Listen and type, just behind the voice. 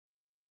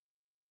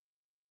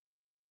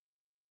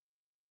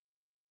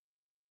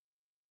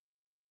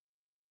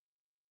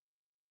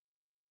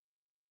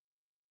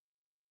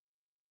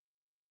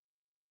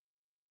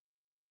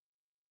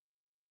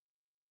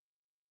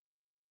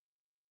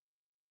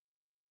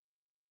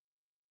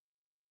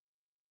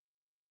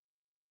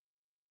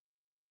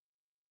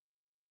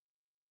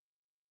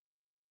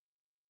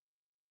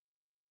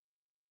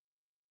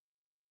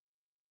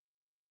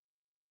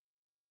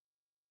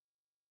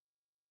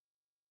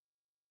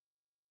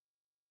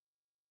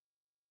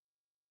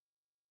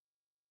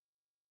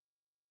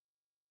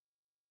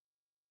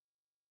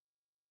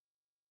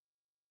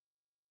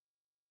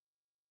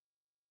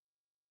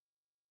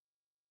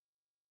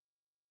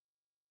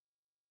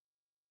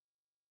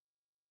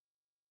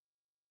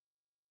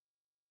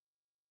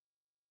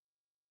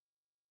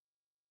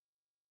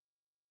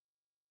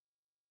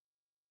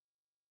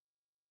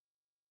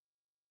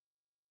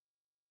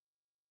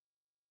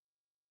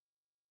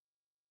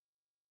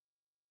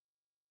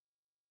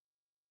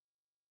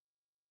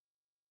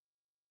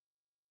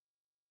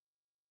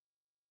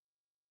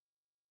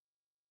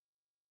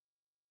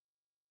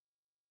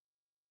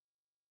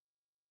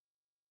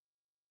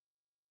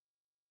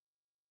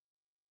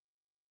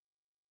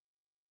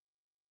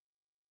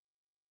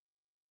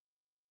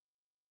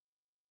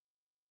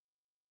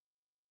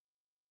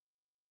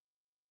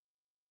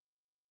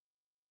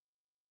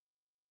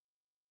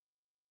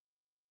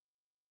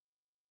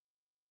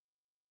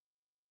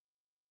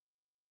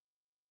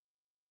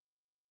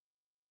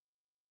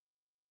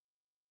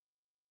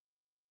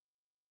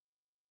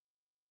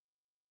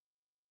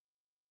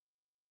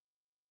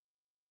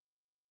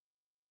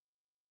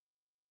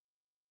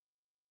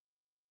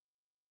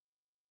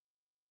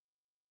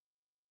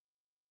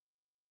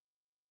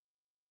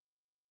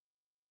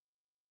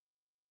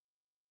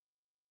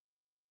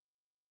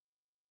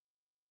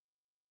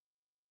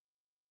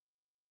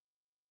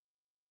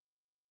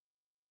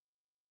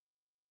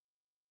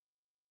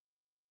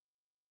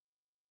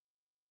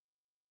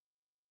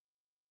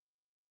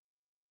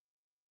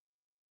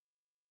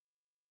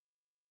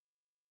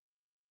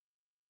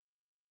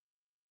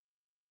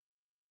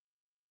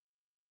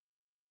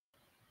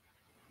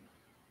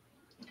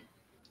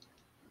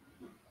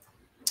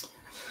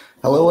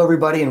Hello,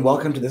 everybody, and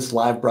welcome to this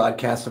live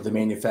broadcast of the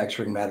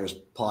Manufacturing Matters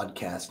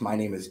podcast. My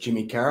name is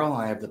Jimmy Carroll.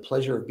 I have the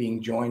pleasure of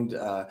being joined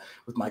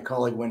with my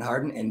colleague Winn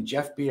Hardin and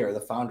Jeff Bier,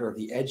 the founder of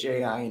the Edge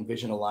AI and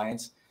Vision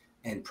Alliance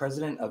and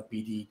president of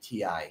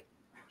BDTI.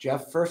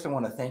 Jeff, first, I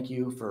want to thank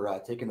you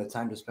for taking the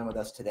time to spend with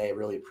us today. I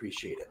really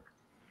appreciate it.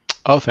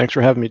 Oh, thanks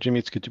for having me, Jimmy.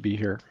 It's good to be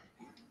here.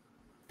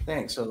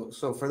 Thanks. So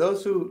for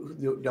those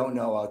who don't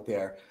know out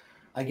there,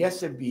 I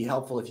guess it'd be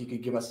helpful if you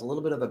could give us a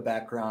little bit of a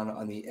background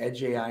on the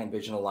Edge AI and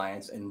Vision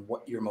Alliance and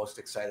what you're most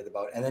excited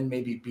about, and then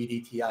maybe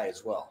BDTI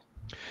as well.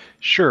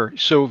 Sure.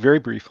 So very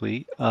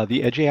briefly,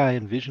 the Edge AI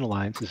and Vision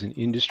Alliance is an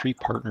industry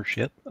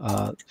partnership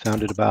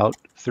founded about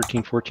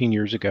 13, 14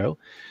 years ago,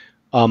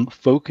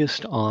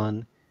 focused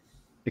on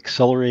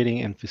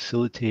accelerating and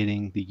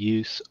facilitating the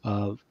use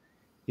of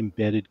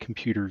embedded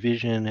computer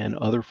vision and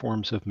other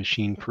forms of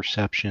machine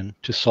perception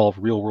to solve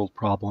real-world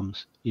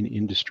problems in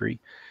industry.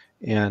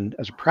 And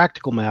as a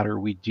practical matter,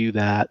 we do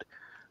that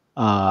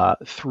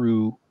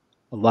through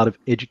a lot of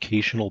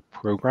educational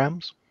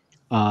programs,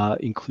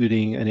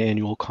 including an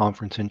annual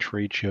conference and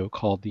trade show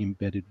called the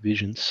Embedded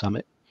Vision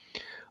Summit.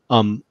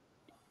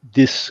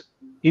 This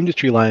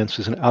industry alliance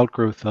is an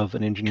outgrowth of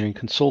an engineering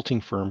consulting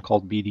firm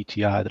called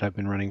BDTI that I've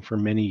been running for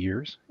many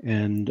years.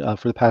 And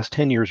for the past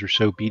 10 years or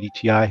so,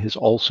 BDTI has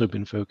also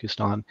been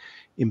focused on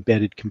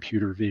embedded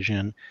computer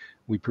vision.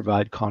 We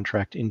provide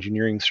contract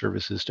engineering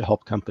services to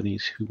help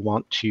companies who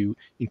want to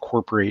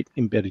incorporate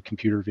embedded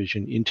computer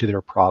vision into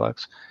their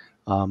products.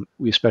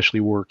 We especially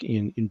work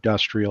in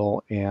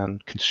industrial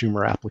and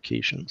consumer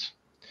applications.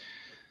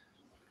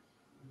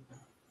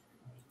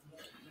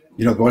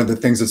 You know, one of the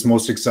things that's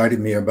most excited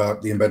me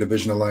about the Embedded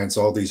Vision Alliance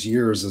all these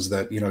years is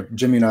that,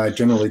 Jimmy and I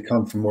generally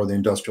come from more the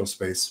industrial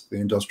space, the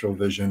industrial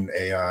vision,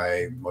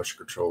 AI, motion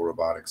control,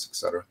 robotics, et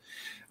cetera.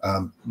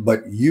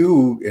 But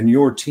you and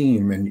your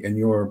team and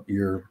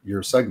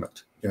your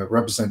segment,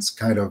 represents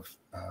kind of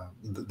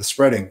the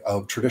spreading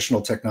of traditional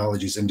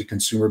technologies into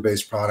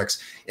consumer-based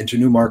products, into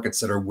new markets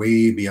that are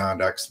way beyond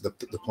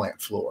the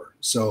plant floor.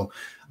 So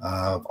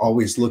I've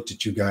always looked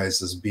at you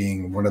guys as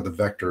being one of the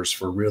vectors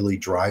for really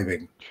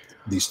driving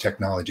these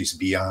technologies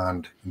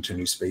beyond into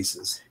new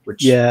spaces.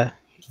 Yeah,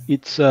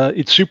 it's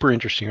super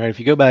interesting, right? If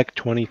you go back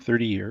 20,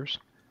 30 years,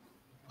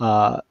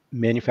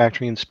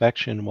 manufacturing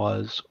inspection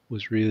was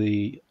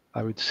really,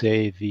 I would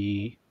say,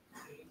 the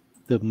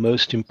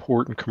most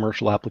important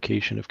commercial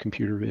application of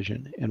computer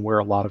vision, and where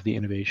a lot of the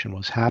innovation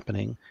was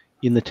happening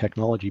in the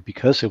technology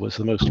because it was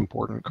the most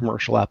important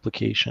commercial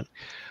application.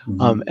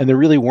 And there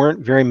really weren't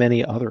very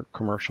many other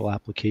commercial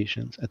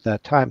applications at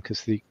that time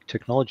because the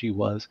technology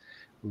was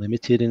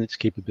limited in its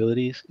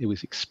capabilities. It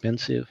was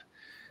expensive,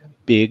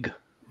 big,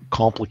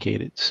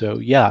 complicated. So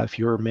yeah, if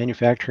you're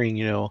manufacturing,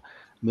 $1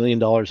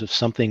 million of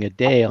something a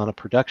day on a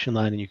production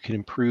line and you can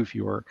improve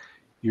your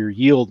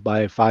yield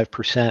by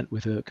 5%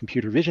 with a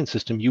computer vision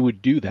system, you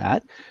would do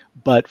that.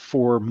 But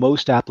for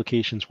most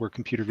applications where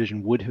computer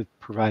vision would have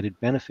provided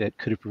benefit,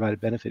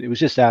 it was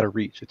just out of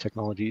reach. The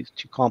technology is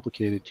too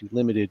complicated, too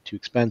limited, too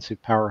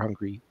expensive, power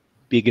hungry,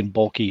 big and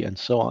bulky, and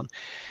so on.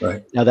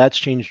 Right. Now that's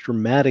changed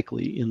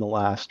dramatically in the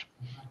last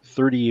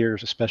 30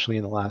 years, especially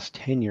in the last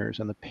 10 years,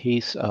 and the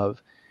pace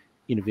of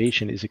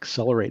innovation is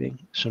accelerating.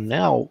 So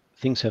now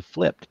things have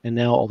flipped. And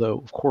now, although,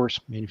 of course,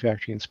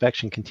 manufacturing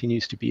inspection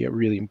continues to be a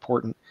really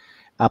important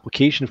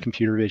application of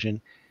computer vision,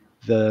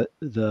 the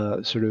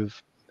sort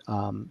of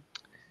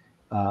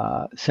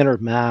center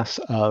of mass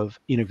of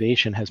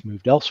innovation has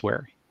moved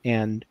elsewhere.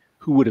 And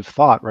who would have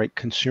thought, right?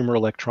 Consumer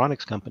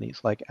electronics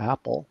companies like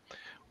Apple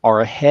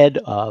are ahead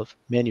of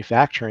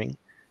manufacturing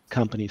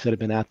companies that have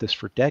been at this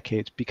for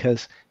decades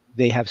because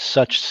they have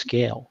such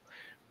scale,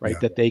 right? Yeah.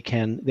 That they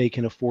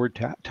can afford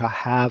to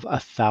have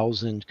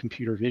 1,000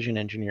 computer vision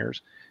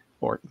engineers,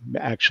 or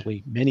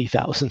actually many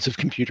thousands of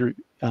computer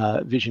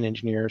vision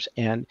engineers,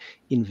 and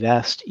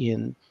invest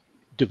in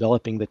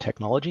developing the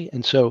technology.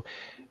 And so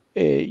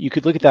you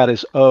could look at that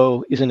as,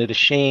 oh, isn't it a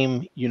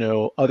shame?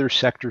 Other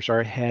sectors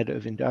are ahead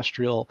of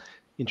industrial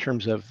in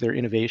terms of their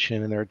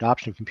innovation and their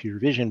adoption of computer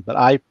vision, but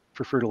I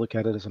prefer to look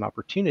at it as an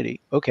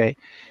opportunity. Okay,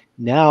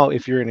 now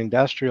if you're an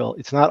industrial,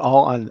 it's not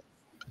all on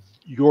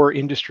your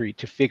industry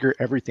to figure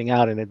everything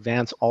out and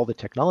advance all the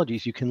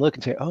technologies. You can look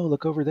and say, oh,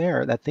 look over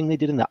there, that thing they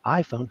did in the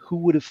iPhone, who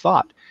would have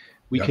thought?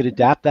 We could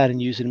adapt that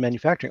and use it in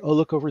manufacturing. Oh,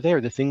 look over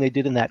there, the thing they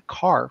did in that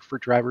car for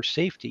driver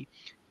safety.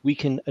 We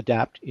can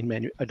adopt in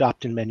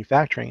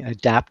manufacturing and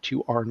adapt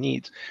to our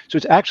needs. So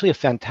it's actually a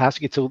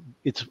fantastic.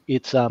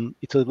 It's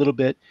a little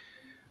bit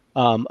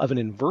of an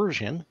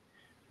inversion,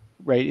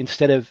 right?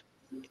 Instead of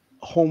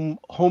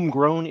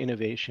homegrown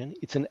innovation,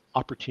 it's an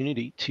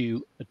opportunity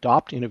to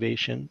adopt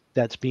innovation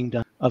that's being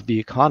done of the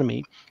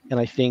economy. And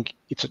I think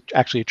it's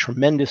actually a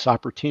tremendous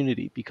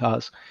opportunity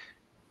because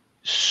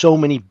so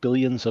many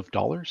billions of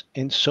dollars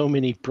and so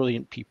many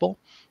brilliant people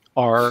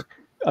are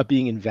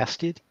being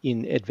invested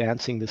in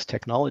advancing this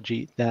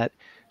technology that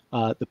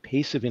the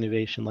pace of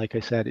innovation, like I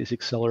said, is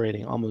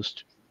accelerating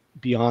almost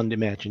beyond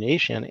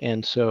imagination.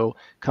 And so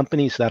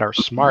companies that are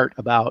smart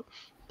about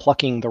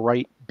plucking the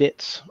right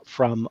bits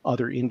from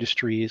other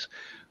industries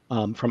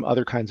from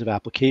other kinds of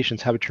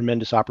applications have a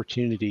tremendous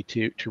opportunity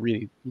to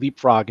really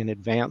leapfrog and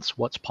advance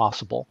what's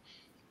possible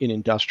in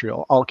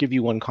industrial. I'll give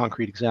you one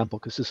concrete example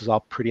because this is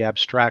all pretty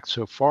abstract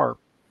so far.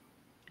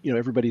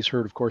 Everybody's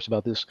heard, of course,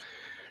 about this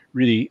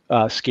really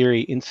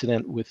scary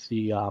incident with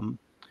the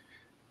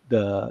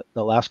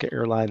Alaska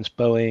Airlines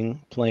Boeing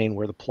plane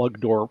where the plug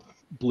door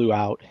blew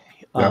out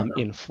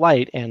in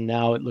flight, and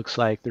now it looks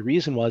like the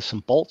reason was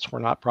some bolts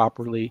were not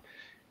properly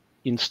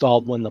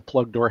installed when the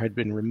plug door had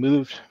been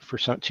removed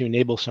to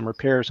enable some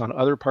repairs on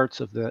other parts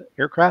of the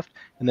aircraft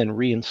and then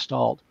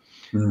reinstalled.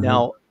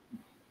 Now,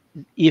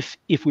 if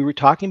we were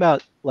talking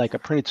about like a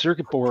printed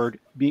circuit board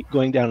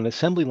going down an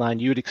assembly line,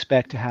 you would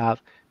expect to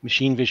have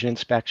machine vision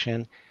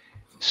inspection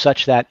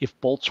such that if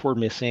bolts were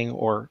missing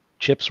or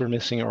chips were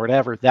missing or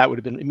whatever, that would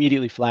have been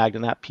immediately flagged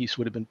and that piece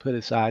would have been put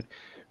aside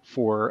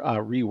for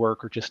rework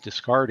or just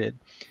discarded.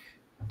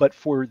 But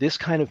for this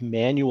kind of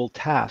manual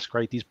task,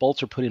 right, these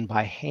bolts are put in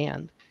by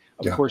hand.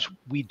 Of course,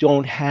 we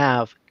don't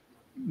have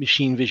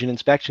machine vision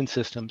inspection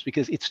systems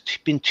because it's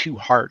been too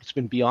hard. It's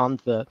been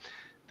beyond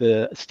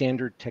the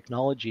standard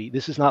technology.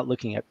 This is not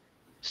looking at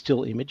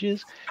still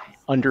images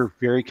under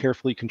very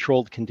carefully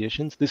controlled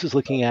conditions. This is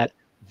looking at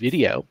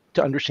video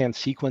to understand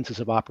sequences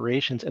of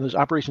operations, and those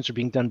operations are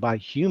being done by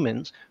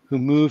humans who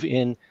move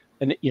in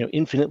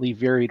infinitely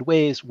varied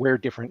ways, wear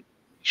different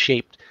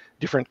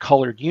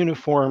colored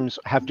uniforms,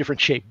 have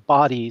different shaped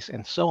bodies,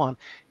 and so on.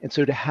 And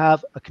so to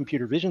have a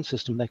computer vision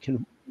system that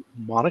can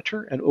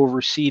monitor and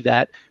oversee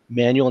that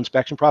manual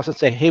inspection process,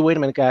 say, hey, wait a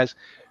minute, guys,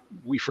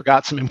 we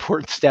forgot some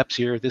important steps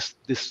here. This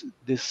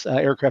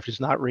aircraft is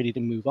not ready to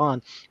move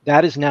on.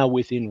 That is now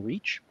within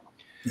reach.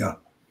 Yeah.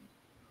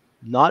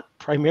 Not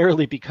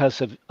primarily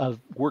because of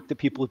work that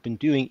people have been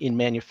doing in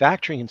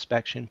manufacturing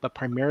inspection, but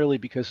primarily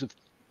because of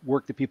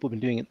work that people have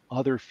been doing in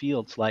other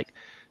fields like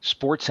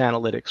sports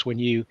analytics. When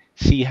you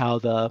see how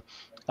the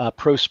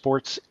pro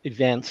sports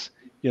events,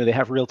 they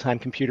have real-time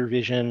computer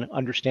vision,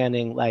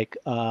 understanding like,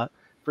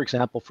 for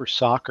example, for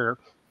soccer,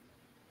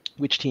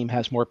 which team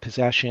has more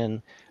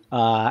possession,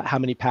 how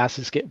many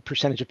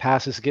percentage of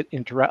passes get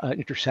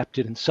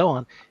intercepted, and so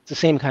on. It's the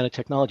same kind of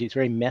technology. It's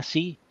very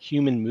messy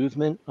human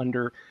movement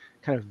under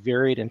kind of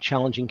varied and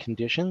challenging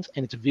conditions,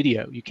 and it's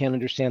video. You can't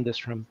understand this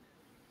from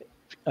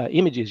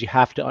images. You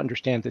have to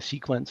understand the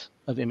sequence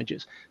of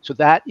images. So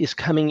that is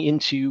coming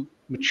into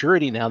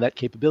maturity now, that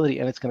capability,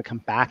 and it's going to come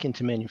back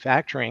into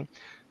manufacturing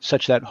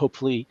such that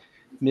hopefully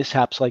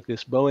mishaps like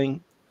this Boeing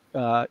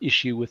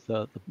issue with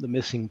the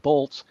missing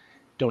bolts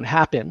don't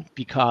happen,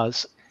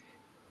 because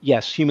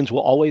yes, humans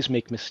will always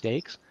make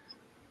mistakes.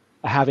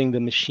 Having the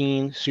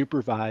machine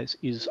supervise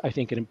is, I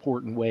think, an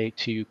important way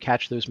to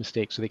catch those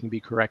mistakes so they can be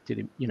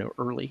corrected,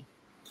 early.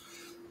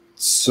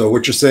 So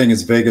what you're saying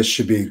is Vegas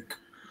should be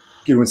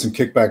giving some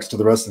kickbacks to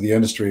the rest of the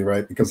industry,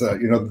 right? Because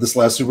this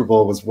last Super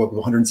Bowl was what,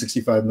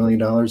 $165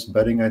 million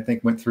betting, I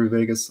think, went through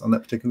Vegas on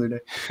that particular day,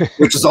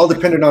 which is all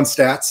dependent on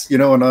stats,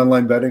 and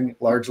online betting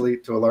largely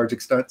to a large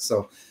extent.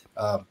 So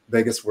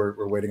Vegas,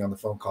 we're waiting on the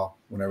phone call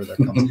whenever that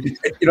comes.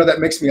 That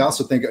makes me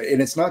also think,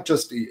 and it's not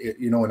just,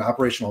 in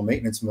operational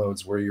maintenance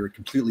modes where you're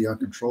completely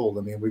uncontrolled.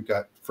 I mean, we've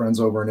got friends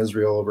over in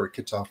Israel, over at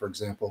Kitov, for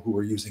example, who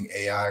are using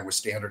AI with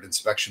standard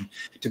inspection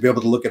to be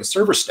able to look at a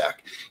server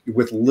stack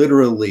with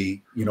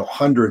literally,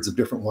 hundreds of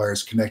different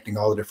wires connecting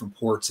all the different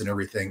ports and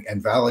everything,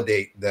 and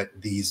validate that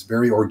these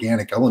very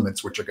organic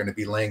elements, which are going to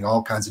be laying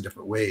all kinds of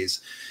different ways,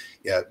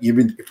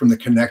 even from the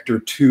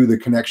connector to the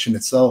connection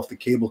itself, the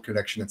cable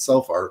connection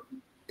itself, are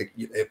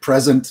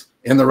present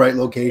in the right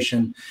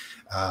location.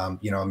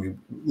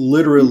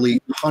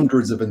 Literally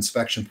hundreds of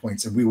inspection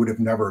points, and we would have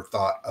never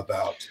thought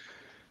about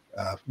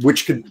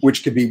which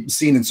could be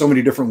seen in so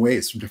many different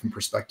ways from different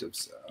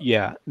perspectives.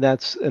 Yeah,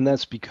 that's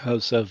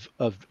because of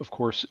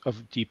course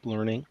of deep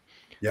learning.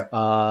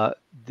 Yeah.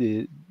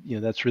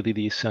 That's really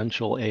the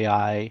essential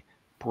AI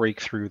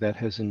breakthrough that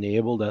has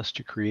enabled us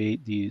to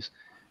create these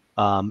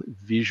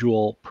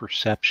visual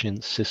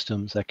perception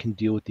systems that can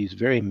deal with these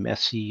very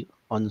messy,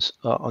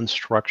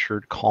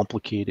 unstructured,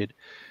 complicated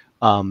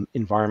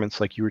environments,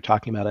 like you were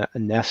talking about, a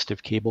nest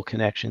of cable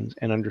connections,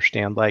 and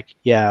understand like,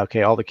 yeah,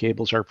 okay, all the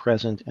cables are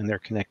present and they're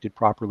connected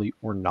properly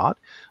or not.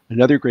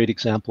 Another great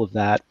example of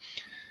that,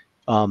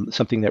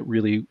 something that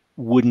really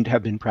wouldn't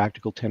have been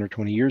practical 10 or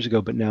 20 years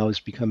ago, but now is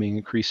becoming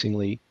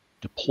increasingly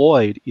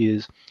deployed,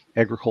 is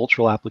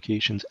agricultural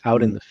applications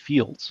out in the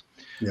fields.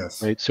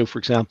 Yes. Right. So, for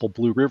example,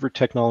 Blue River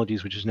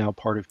Technologies, which is now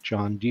part of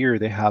John Deere,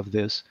 they have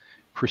this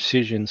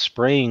precision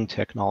spraying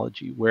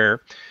technology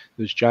where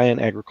those giant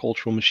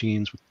agricultural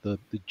machines with the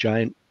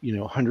giant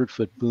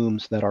 100-foot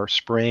booms that are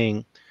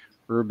spraying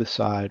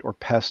herbicide or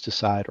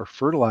pesticide or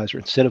fertilizer,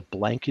 instead of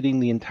blanketing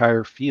the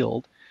entire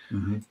field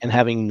and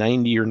having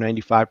 90 or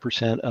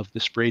 95% of the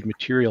sprayed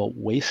material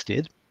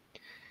wasted,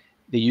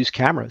 they use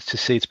cameras to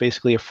say it's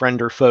basically a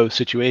friend or foe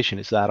situation.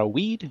 Is that a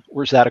weed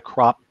or is that a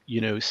crop,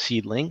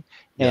 seedling?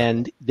 Yeah.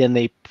 And then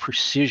they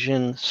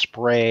precision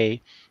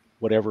spray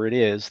whatever it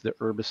is, the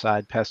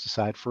herbicide,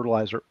 pesticide,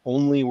 fertilizer,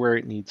 only where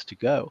it needs to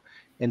go.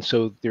 And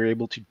so they're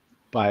able to,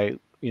 by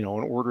an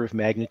order of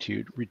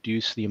magnitude,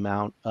 reduce the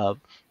amount of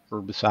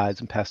herbicides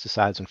and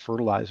pesticides and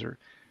fertilizer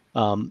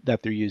that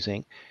they're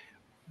using.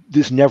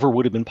 This never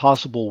would have been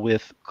possible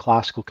with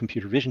classical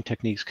computer vision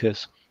techniques,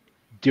 because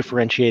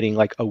differentiating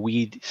like a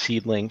weed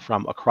seedling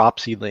from a crop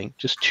seedling,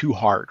 just too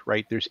hard,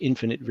 right? There's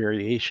infinite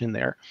variation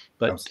there.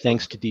 But Absolutely.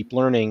 thanks to deep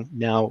learning,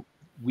 now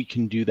we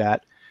can do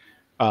that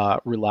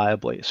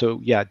reliably. So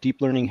yeah,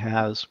 deep learning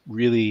has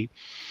really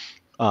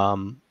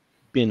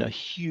been a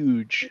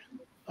huge,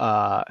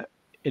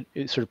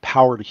 it sort of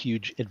powered a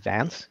huge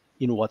advance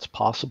in what's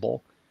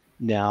possible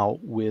now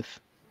with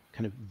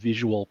kind of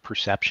visual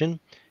perception.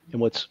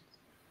 And what's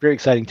very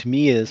exciting to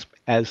me is,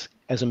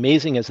 as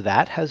amazing as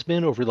that has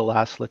been over the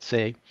last, let's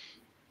say,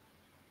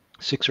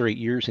 6 or 8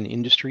 years in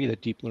industry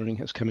that deep learning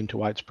has come into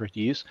widespread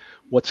use,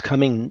 what's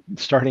coming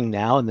starting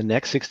now in the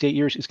next 6 to 8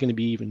 years is going to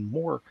be even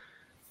more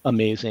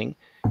amazing.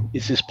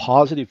 Is this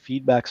positive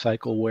feedback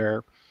cycle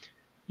where,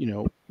 you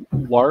know,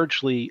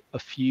 largely a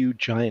few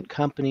giant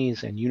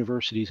companies and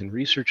universities and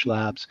research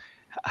labs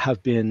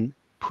have been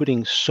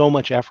putting so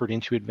much effort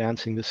into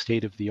advancing the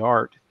state of the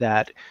art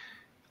that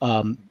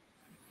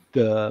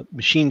the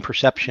machine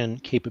perception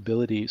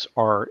capabilities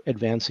are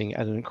advancing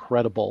at an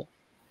incredible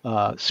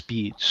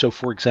speed. So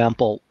for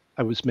example,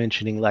 I was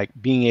mentioning like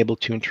being able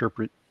to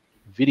interpret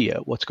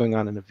video, what's going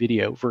on in a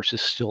video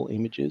versus still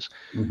images.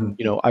 Mhm.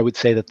 You know, I would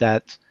say that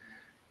that's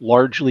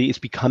largely, it's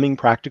becoming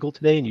practical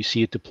today, and you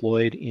see it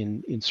deployed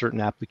in certain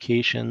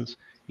applications,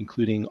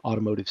 including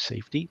automotive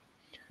safety,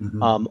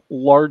 Mhm.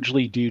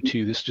 largely due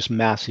to this just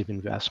massive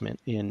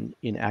investment in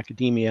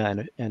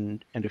academia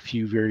and a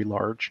few very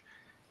large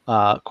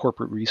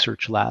corporate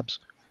research labs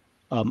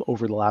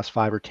over the last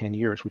 5 or 10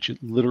 years, which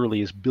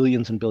literally is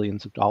billions and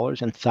billions of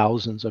dollars and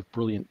thousands of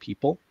brilliant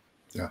people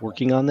Yeah.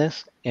 working on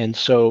this. And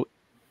so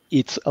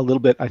it's a little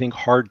bit, I think,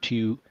 hard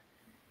to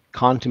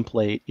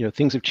contemplate. You know,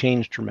 things have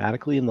changed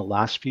dramatically in the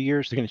last few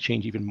years. They're going to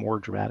change even more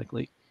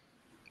dramatically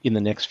in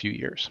the next few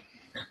years.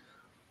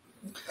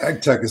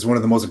 Ag tech is one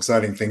of the most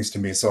exciting things to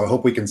me. So I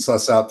hope we can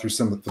suss out through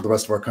the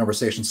rest of our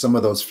conversation some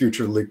of those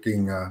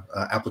future-looking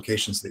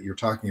applications that you're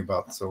talking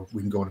about, so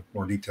we can go into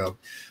more detail.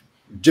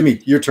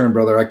 Jimmy, your turn,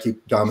 brother. I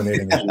keep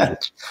dominating as usual.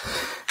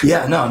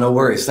 Yeah, no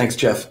worries. Thanks,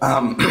 Jeff.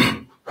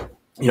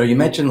 You know, you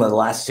mentioned the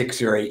last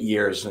 6 or 8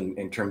 years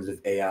in terms of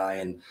AI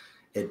and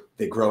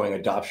the growing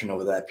adoption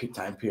over that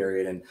time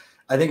period. And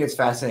I think it's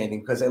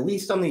fascinating because at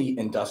least on the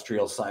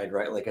industrial side,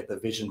 right, like at the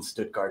Vision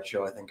Stuttgart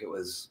show, I think it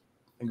was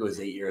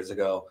 8 years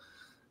ago,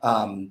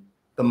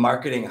 the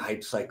marketing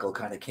hype cycle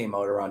kind of came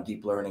out around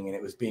deep learning, and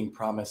it was being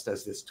promised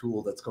as this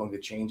tool that's going to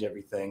change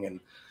everything. And,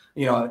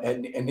 you know,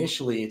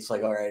 initially it's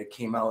like, all right, it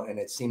came out and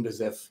it seemed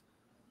as if,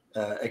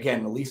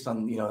 again, at least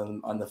on, you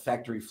know, on the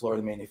factory floor,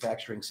 the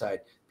manufacturing side,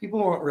 people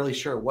weren't really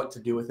sure what to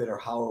do with it or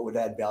how it would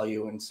add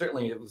value. And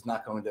certainly it was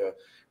not going to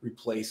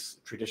replace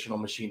traditional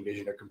machine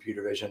vision or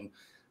computer vision.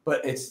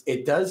 But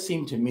it does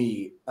seem to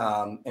me,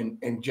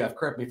 and Jeff,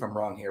 correct me if I'm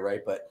wrong here,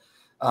 right? But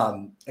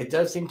it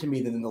does seem to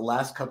me that in the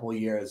last couple of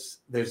years,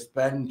 there's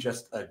been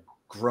just a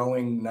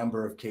growing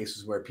number of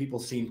cases where people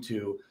seem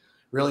to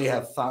really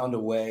have found a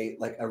way,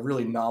 like a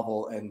really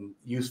novel and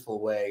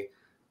useful way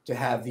to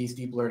have these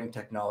deep learning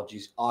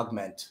technologies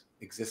augment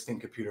existing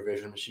computer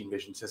vision, machine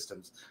vision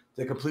systems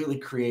to completely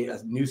create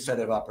a new set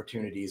of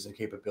opportunities and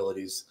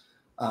capabilities,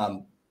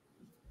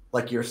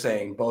 like you're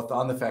saying, both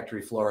on the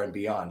factory floor and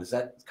beyond. Is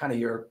that kind of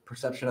your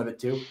perception of it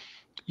too?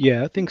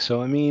 Yeah, I think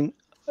so. I mean,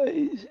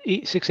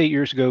 6, 8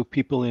 years ago,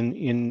 people in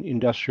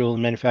industrial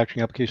and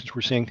manufacturing applications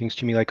were saying things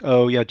to me like,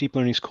 "Oh, yeah, deep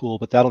learning is cool,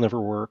 but that'll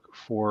never work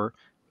for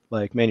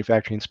like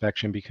manufacturing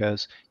inspection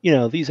because, you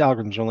know, these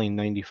algorithms are only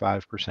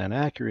 95%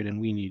 accurate, and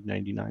we need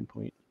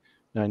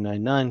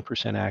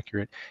 99.999%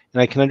 accurate."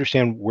 And I can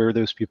understand where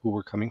those people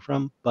were coming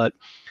from, but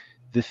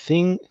the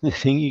thing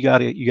you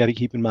gotta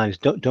keep in mind is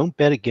don't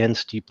bet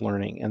against deep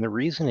learning, and the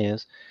reason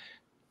is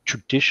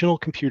traditional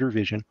computer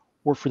vision,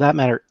 or for that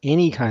matter,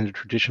 any kind of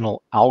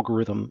traditional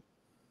algorithm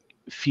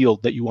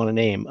field that you want to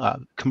name,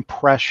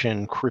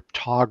 compression,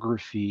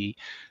 cryptography,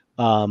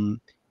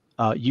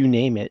 you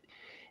name it,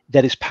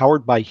 that is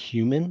powered by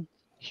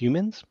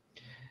humans,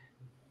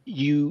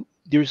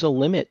 there's a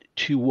limit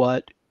to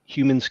what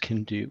humans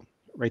can do,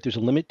 right? There's a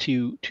limit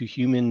to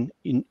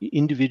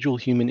individual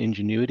human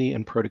ingenuity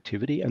and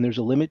productivity, and there's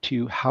a limit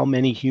to how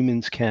many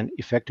humans can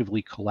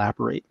effectively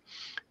collaborate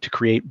to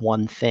create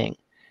one thing.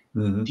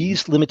 Mhm.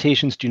 These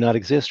limitations do not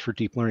exist for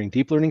deep learning.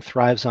 Deep learning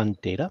thrives on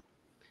data.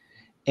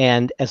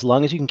 And as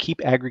long as you can keep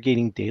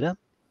aggregating data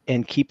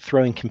and keep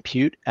throwing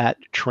compute at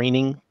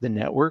training the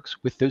networks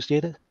with those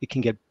data, it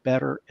can get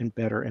better and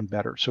better and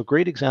better. So a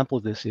great example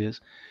of this is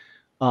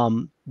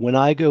when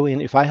I go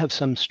in, if I have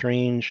some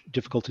strange,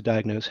 difficult to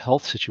diagnose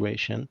health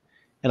situation,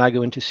 and I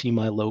go in to see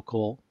my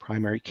local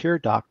primary care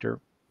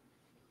doctor,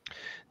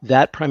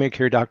 that primary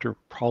care doctor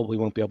probably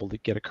won't be able to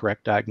get a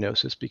correct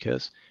diagnosis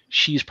because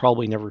she's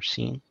probably never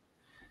seen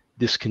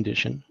this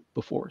condition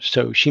before.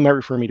 So she might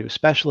refer me to a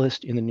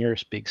specialist in the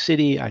nearest big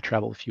city. I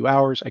travel a few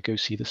hours, I go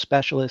see the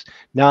specialist.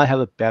 Now I have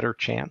a better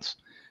chance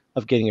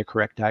of getting a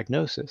correct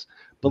diagnosis.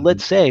 But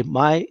let's say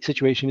my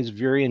situation is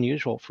very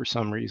unusual for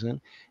some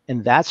reason,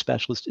 and that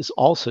specialist is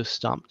also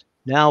stumped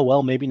Now,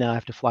 well, maybe now I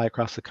have to fly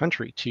across the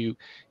country to,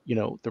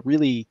 the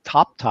really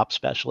top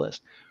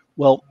specialist.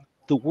 Well,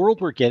 the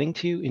world we're getting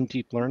to in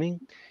deep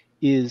learning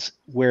is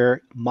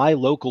where my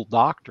local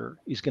doctor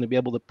is going to be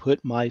able to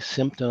put my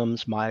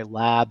symptoms, my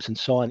labs, and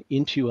so on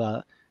into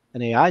an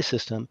AI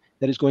system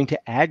that is going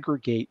to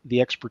aggregate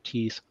the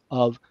expertise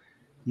of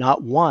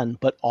not one,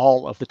 but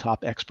all of the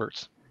top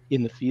experts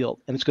in the field.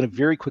 And it's going to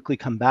very quickly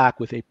come back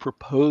with a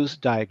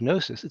proposed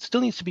diagnosis. It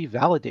still needs to be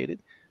validated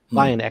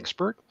by an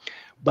expert.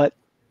 But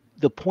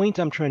the point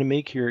I'm trying to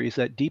make here is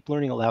that deep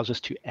learning allows us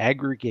to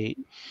aggregate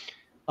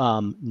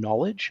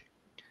knowledge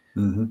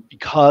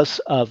because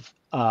of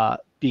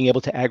being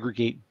able to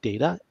aggregate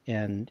data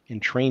and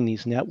train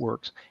these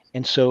networks.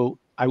 And so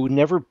I would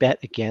never bet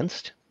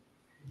against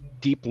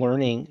deep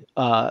learning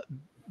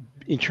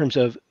in terms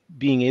of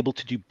being able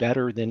to do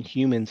better than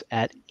humans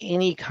at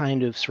any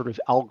kind of sort of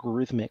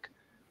algorithmic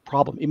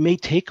problem. It may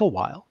take a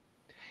while.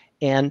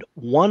 And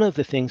one of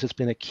the things that's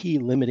been a key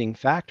limiting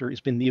factor has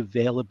been the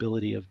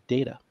availability of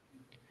data.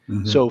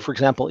 So, for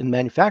example, in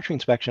manufacturing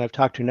inspection, I've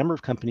talked to a number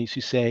of companies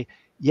who say,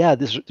 yeah,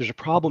 there's a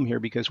problem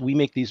here because we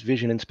make these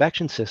vision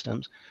inspection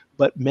systems,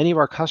 but many of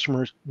our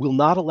customers will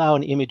not allow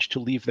an image to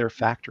leave their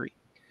factory.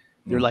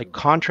 They're like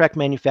contract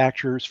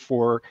manufacturers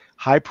for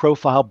high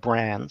profile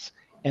brands.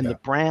 And the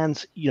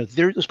brands,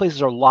 those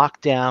places are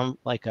locked down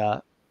like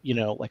a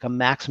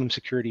maximum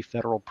security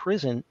federal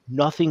prison.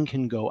 Nothing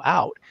can go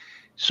out.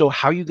 So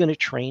how are you going to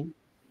train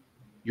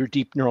your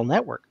deep neural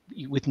network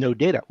with no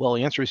data? Well,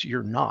 the answer is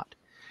you're not.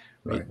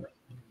 Right.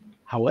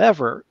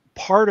 However,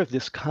 part of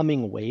this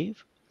coming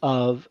wave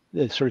of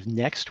the sort of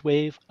next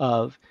wave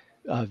of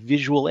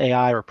visual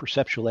AI or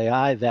perceptual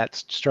AI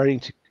that's starting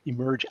to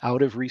emerge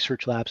out of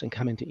research labs and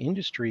come into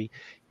industry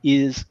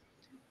is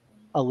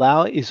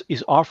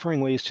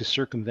offering ways to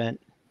circumvent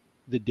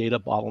the data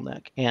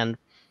bottleneck. And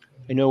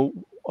I know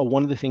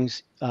one of the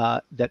things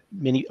that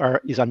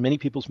is on many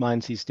people's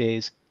minds these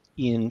days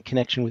in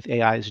connection with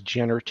AI is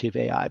generative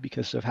AI,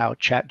 because of how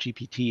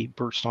ChatGPT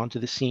burst onto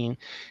the scene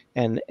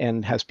and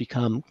has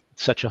become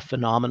such a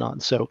phenomenon.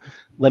 So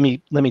let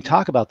me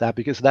talk about that,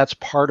 because that's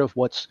part of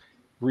what's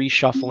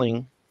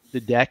reshuffling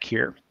the deck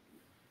here.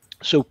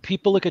 So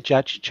people look at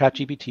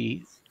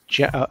ChatGPT,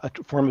 a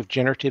form of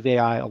generative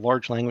AI, a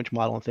large language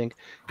model, and think,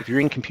 if you're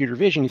in computer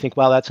vision, you think,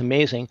 wow, that's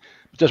amazing.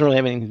 It doesn't really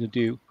have anything to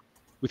do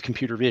with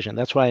computer vision.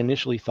 That's what I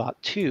initially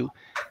thought too.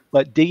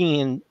 But digging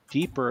in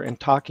deeper and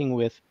talking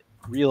with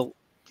real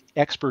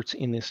experts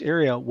in this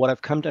area, what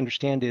I've come to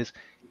understand is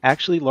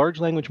actually large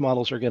language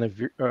models are going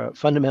to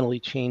fundamentally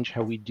change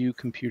how we do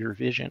computer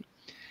vision.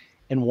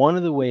 And one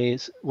of the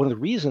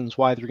reasons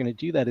why they're going to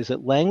do that is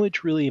that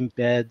language really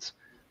embeds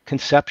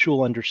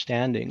conceptual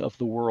understanding of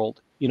the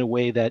world in a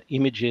way that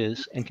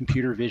images and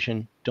computer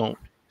vision don't.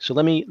 So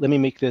let me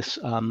make this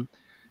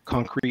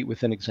concrete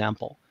with an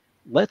example.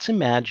 Let's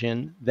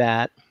imagine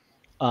that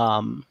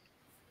I've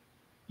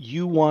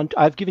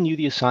given you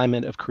the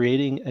assignment of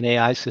creating an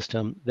AI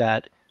system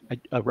that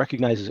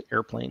recognizes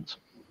airplanes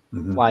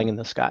flying in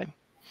the sky.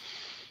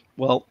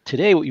 Well,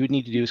 today what you would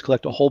need to do is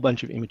collect a whole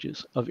bunch of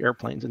images of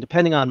airplanes. And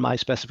depending on my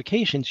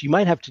specifications, you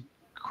might have to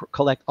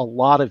collect a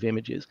lot of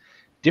images,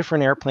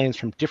 different airplanes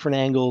from different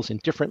angles, in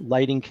different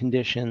lighting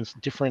conditions,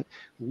 different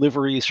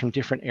liveries from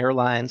different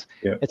airlines,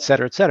 et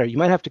cetera, et cetera. You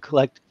might have to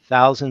collect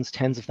thousands,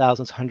 tens of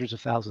thousands, hundreds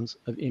of thousands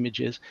of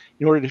images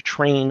in order to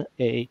train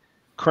a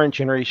current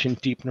generation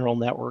deep neural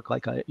network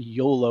like a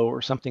YOLO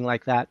or something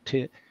like that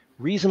to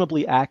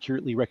reasonably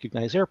accurately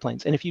recognize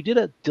airplanes. And if you did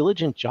a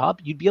diligent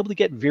job, you'd be able to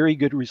get very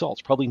good results,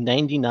 probably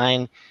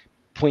 99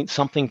 point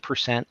something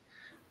percent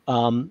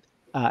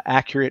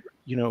accurate,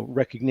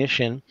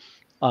 recognition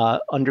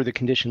under the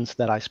conditions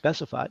that I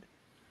specified.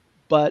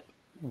 But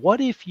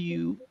what if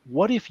you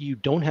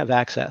don't have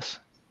access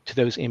to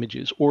those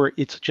images, or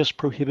it's just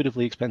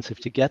prohibitively expensive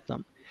to get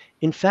them?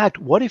 In fact,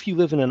 what if you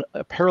live in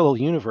a parallel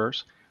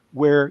universe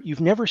where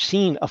you've never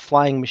seen a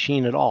flying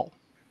machine at all?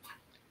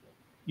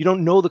 You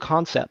don't know the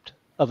concept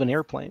of an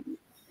airplane.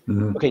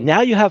 Okay,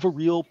 now you have a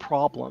real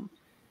problem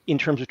in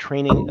terms of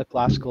training a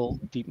classical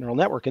deep neural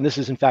network. And this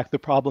is, in fact, the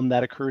problem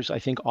that occurs, I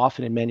think,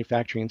 often in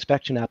manufacturing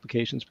inspection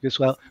applications, because,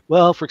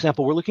 well, for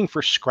example, we're looking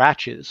for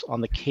scratches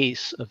on the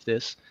case of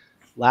this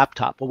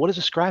laptop. Well, what does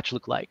a scratch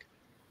look like?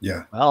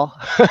 Yeah. Well,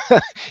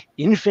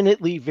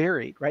 infinitely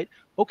varied, right?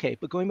 Okay,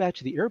 but going back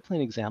to the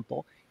airplane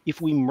example, if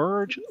we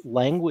merge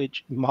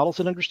language, models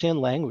that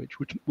understand language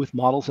with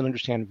models that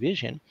understand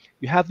vision,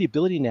 you have the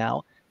ability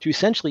now to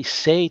essentially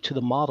say to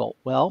the model,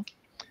 well,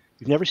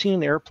 you've never seen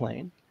an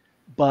airplane,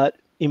 but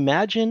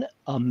imagine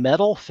a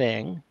metal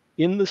thing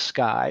in the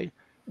sky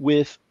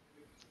with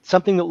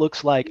something that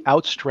looks like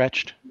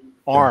outstretched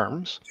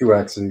arms. 2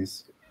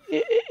 axes.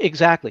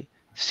 Exactly.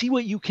 See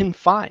what you can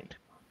find.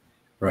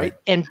 Right.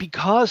 And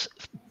because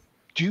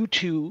due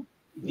to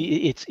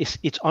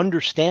its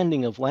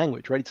understanding of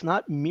language, right? It's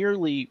not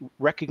merely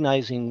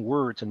recognizing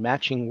words and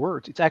matching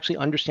words. It actually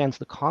understands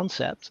the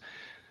concepts.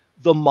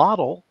 The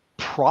model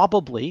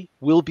probably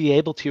will be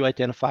able to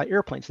identify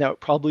airplanes. Now, it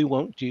probably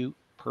won't do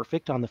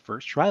perfect on the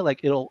first try. Like,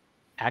 it'll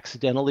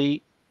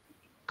accidentally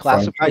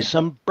classify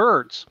some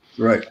birds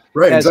right,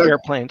 as exactly.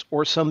 airplanes,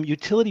 or some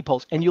utility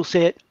poles, and you'll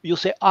say,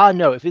 ah,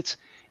 no, if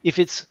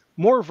it's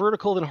more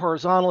vertical than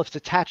horizontal, if it's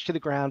attached to the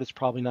ground, it's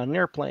probably not an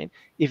airplane.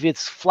 If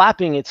it's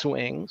flapping its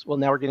wings, well,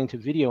 now we're getting to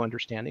video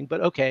understanding,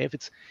 but okay,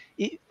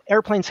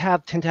 airplanes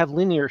tend to have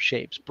linear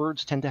shapes,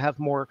 birds tend to have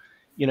more,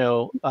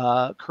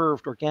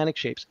 curved organic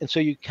shapes. And so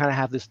you kind of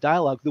have this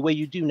dialogue the way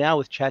you do now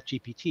with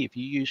ChatGPT. If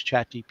you use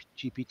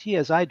ChatGPT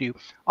as I do,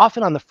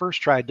 often on the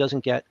first try, it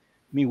doesn't get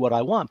me what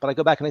I want, but I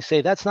go back and I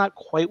say, that's not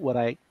quite what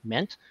I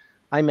meant.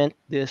 I meant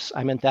this,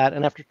 I meant that.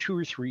 And after 2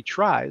 or 3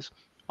 tries,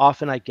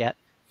 often I get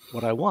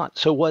what I want.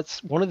 So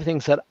one of the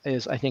things that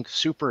is, I think,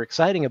 super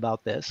exciting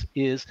about this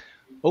is,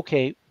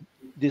 okay,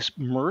 this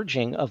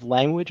merging of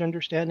language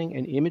understanding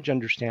and image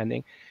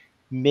understanding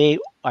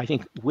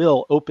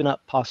will open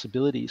up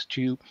possibilities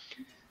to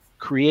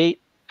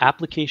create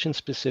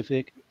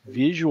application-specific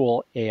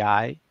visual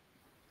AI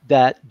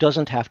that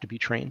doesn't have to be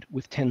trained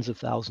with tens of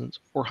thousands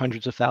or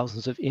hundreds of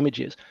thousands of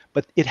images,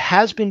 but it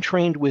has been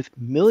trained with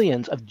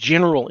millions of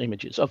general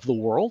images of the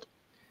world,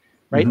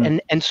 right?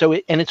 Mm-hmm. So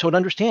it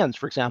understands,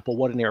 for example,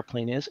 what an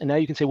airplane is, and now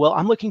you can say, well,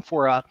 I'm looking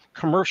for a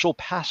commercial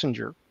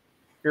passenger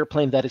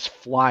airplane that is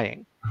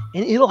flying,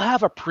 and it'll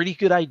have a pretty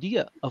good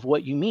idea of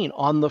what you mean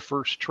on the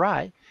first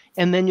try,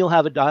 and then you'll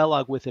have a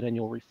dialogue with it and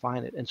you'll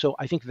refine it. And so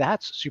I think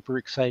that's super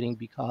exciting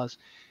because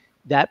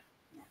that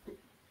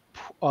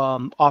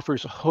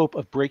offers a hope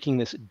of breaking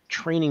this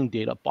training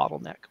data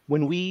bottleneck.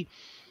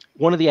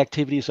 One of the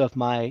activities of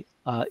my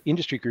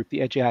industry group,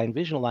 the Edge AI and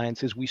Vision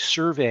Alliance, is we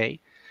survey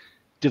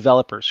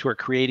developers who are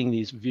creating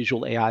these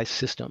visual AI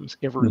systems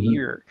every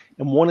year.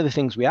 And one of the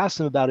things we ask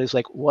them about is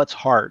like, what's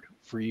hard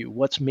for you?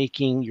 What's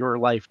making your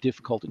life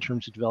difficult in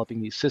terms of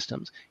developing these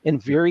systems?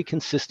 And very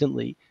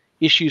consistently,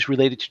 issues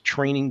related to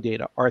training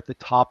data are at the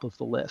top of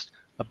the list.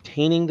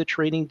 Obtaining the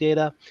training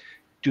data,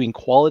 doing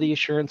quality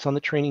assurance on the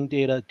training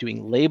data,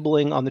 doing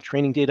labeling on the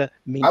training data.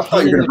 I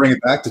thought you were going to bring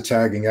it back to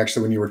tagging,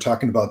 actually, when you were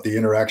talking about the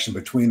interaction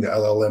between the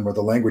LLM or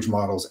the language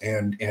models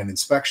and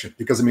inspection.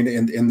 Because, I mean,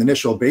 in the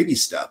initial baby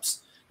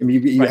steps, I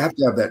mean, you have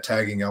to have that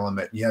tagging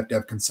element. You have to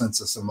have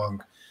consensus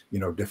among,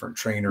 different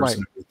trainers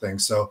and everything.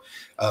 So,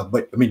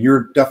 but I mean,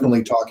 you're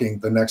definitely talking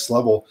the next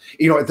level.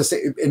 At the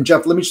same, and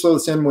Jeff, let me slow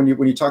this in when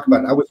you talk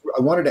about it.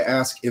 I wanted to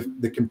ask if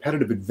the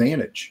competitive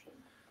advantage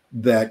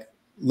that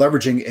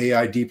leveraging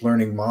AI deep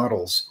learning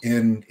models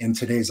in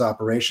today's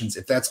operations,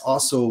 if that's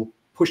also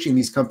pushing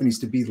these companies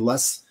to be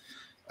less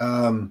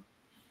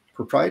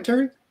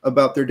proprietary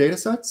about their data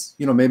sets,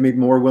 maybe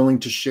more willing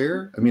to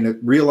share. I mean,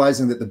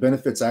 realizing that the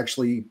benefits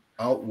actually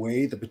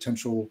outweigh the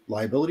potential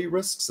liability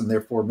risks, and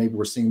therefore maybe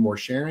we're seeing more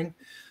sharing,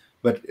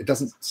 but it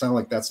doesn't sound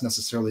like that's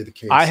necessarily the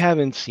case. I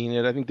haven't seen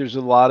it. I think there's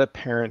a lot of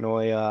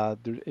paranoia,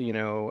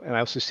 and I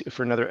also see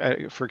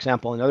for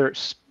example, another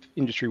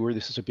industry where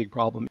this is a big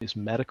problem is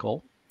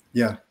medical.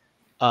 Yeah.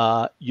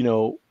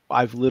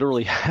 I've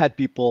literally had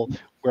people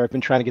where I've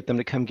been trying to get them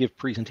to come give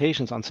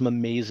presentations on some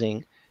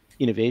amazing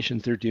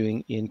innovations they're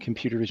doing in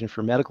computer vision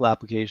for medical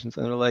applications.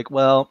 And they're like,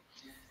 well,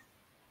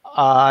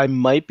 I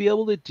might be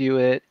able to do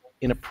it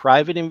in a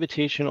private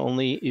invitation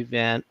only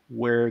event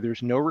where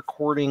there's no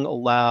recording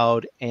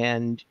allowed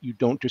and you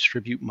don't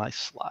distribute my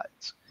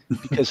slides,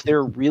 because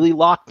they're really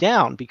locked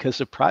down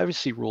because of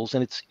privacy rules,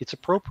 and it's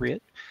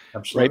appropriate.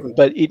 Absolutely.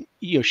 Right?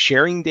 But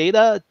sharing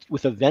data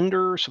with a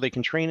vendor so they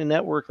can train a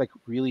network, like,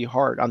 really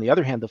hard. On the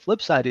other hand, the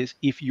flip side is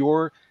if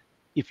you're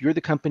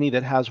the company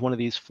that has one of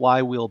these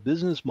flywheel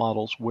business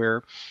models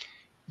where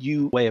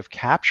way of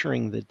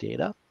capturing the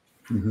data,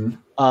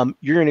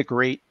 you're in a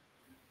great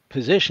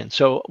position.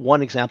 So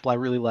one example I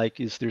really like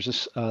is there's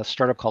this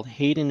startup called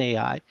Hardin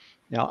AI.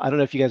 Now, I don't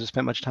know if you guys have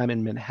spent much time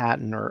in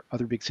Manhattan or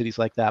other big cities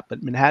like that,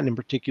 but Manhattan in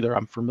particular,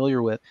 I'm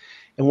familiar with.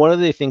 And one of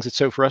the things that's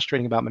so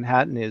frustrating about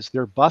Manhattan is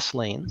there are bus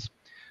lanes,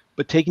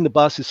 but taking the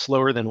bus is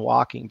slower than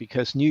walking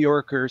because New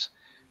Yorkers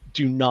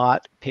do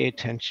not pay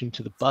attention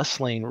to the bus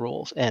lane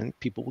rules. And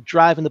people will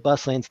drive in the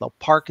bus lanes, they'll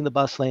park in the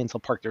bus lanes,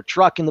 they'll park their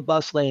truck in the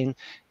bus lane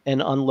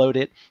and unload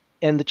it.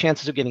 And the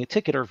chances of getting a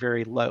ticket are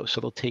very low. So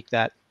they'll take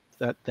that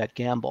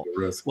gamble.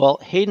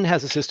 Well, Hardin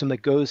has a system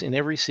that goes in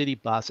every city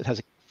bus. It has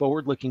a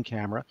forward-looking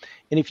camera.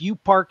 And if you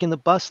park in the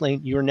bus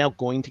lane, you're now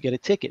going to get a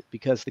ticket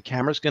because the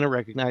camera is going to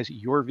recognize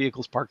your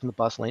vehicle's parked in the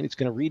bus lane. It's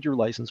going to read your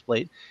license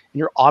plate, and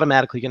you're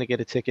automatically going to get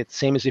a ticket,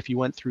 same as if you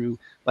went through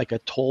like a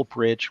toll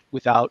bridge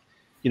without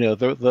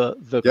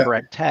the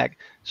correct tag.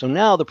 So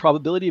now the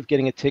probability of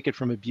getting a ticket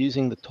from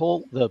abusing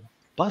the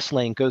bus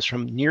lane goes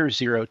from near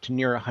 0 to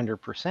near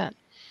 100%.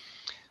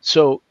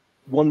 So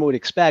one would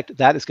expect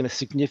that is going to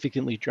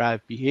significantly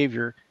drive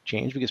behavior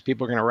change because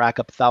people are going to rack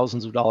up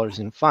thousands of dollars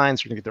in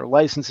fines, they're going to get their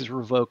licenses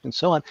revoked and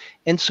so on.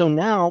 And so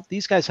now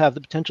these guys have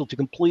the potential to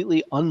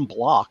completely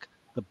unblock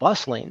the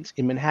bus lanes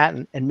in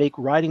Manhattan and make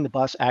riding the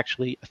bus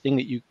actually a thing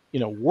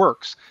that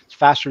works. It's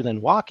faster than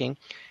walking,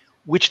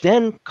 which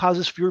then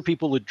causes fewer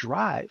people to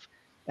drive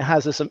and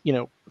has this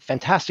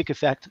fantastic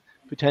effect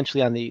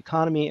potentially on the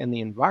economy and the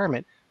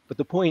environment. But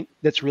the point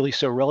that's really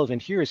so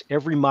relevant here is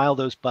every mile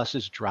those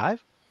buses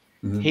drive,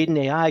 Hardin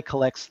AI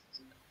collects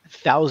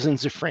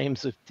thousands of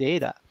frames of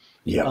data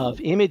of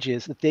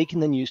images that they can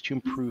then use to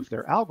improve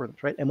their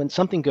algorithms, right? And when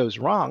something goes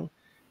wrong,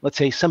 let's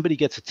say somebody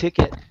gets a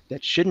ticket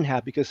that shouldn't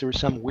have because there was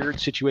some weird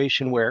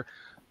situation where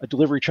a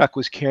delivery truck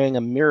was carrying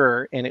a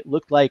mirror and it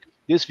looked like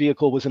this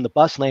vehicle was in the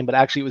bus lane, but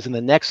actually it was in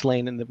the next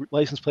lane and the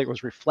license plate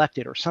was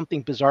reflected or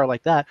something bizarre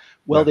like that.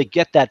 Well, they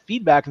get that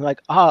feedback and they're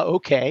like,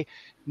 okay,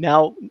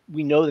 now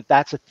we know that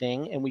that's a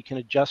thing and we can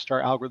adjust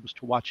our algorithms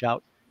to watch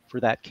out for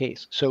that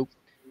case. So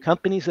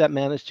companies that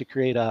manage to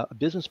create a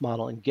business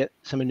model and get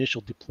some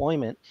initial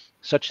deployment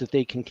such that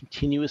they can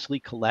continuously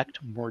collect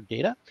more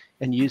data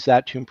and use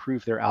that to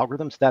improve their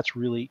algorithms, that's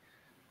really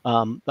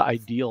the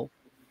ideal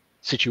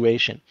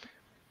situation,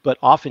 but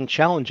often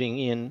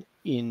challenging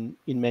in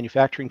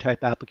manufacturing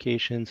type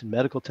applications and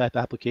medical type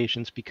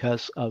applications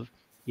because of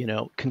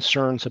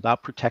concerns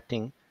about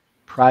protecting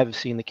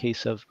privacy in the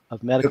case of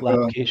medical HIPAA,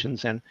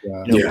 applications and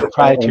proprietary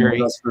proprietary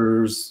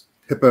investors,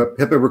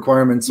 HIPAA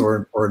requirements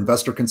or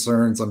investor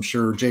concerns. I'm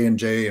sure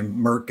J&J and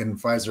Merck and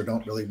Pfizer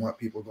don't really want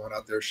people going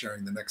out there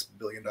sharing the next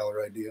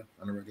billion-dollar idea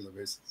on a regular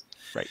basis.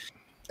 Right.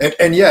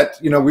 And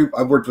yet,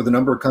 I've worked with a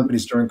number of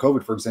companies during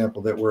COVID, for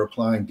example, that were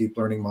applying deep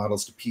learning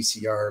models to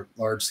PCR,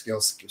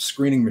 large-scale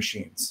screening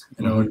machines,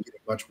 and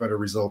getting much better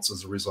results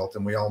as a result.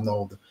 And we all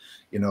know,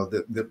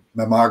 the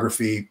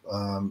mammography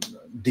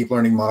deep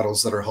learning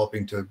models that are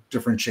helping to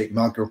differentiate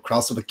molecular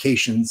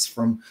calcifications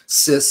from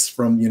cysts,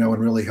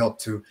 and really help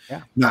to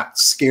not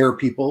scare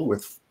people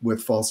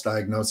with false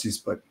diagnoses,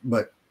 but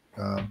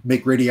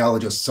make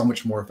radiologists so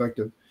much more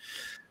effective.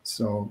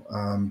 So,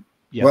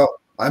 well.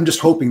 I'm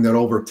just hoping that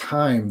over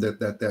time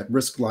that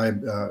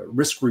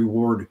risk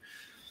reward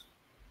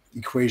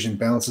equation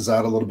balances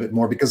out a little bit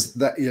more, because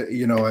that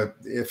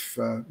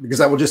because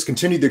that will just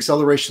continue the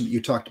acceleration that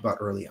you talked about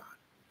early on,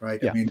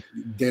 right? I mean,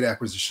 data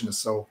acquisition is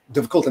so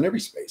difficult in every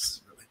space,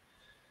 really.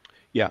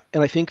 Yeah,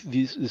 and I think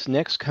this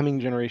next coming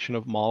generation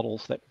of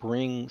models that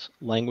brings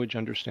language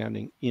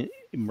understanding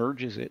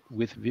merges it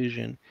with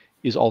vision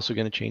is also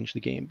going to change the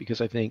game, because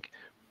I think,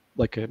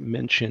 like I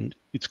mentioned,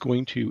 it's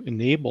going to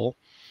enable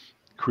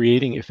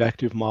creating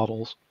effective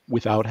models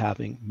without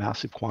having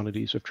massive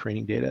quantities of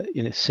training data.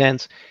 In a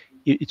sense,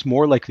 it's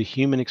more like the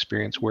human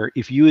experience, where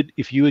if you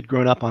had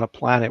grown up on a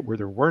planet where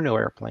there were no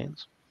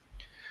airplanes,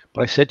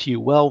 but I said to you,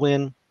 well,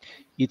 Winn,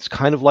 it's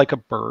kind of like a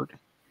bird,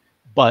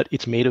 but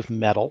it's made of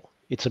metal.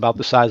 It's about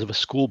the size of a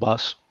school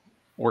bus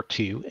or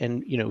two,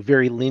 and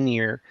very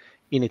linear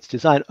in its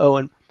design. Oh,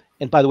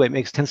 and by the way,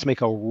 it tends to make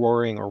a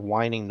roaring or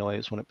whining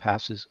noise when it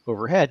passes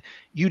overhead.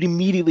 You'd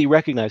immediately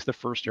recognize the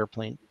first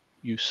airplane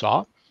you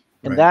saw.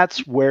 And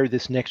that's where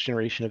this next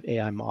generation of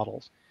AI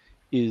models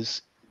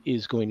is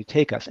going to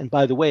take us. And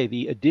by the way,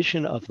 the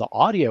addition of the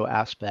audio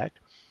aspect,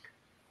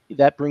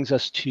 that brings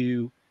us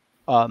to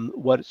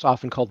what is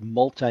often called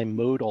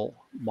multi-modal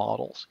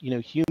models.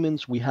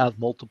 Humans, we have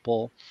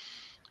multiple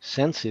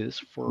senses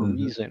for a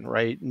reason,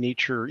 right?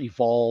 Nature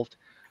evolved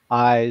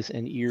eyes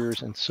and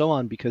ears and so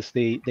on because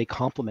they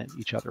complement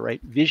each other,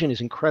 right? Vision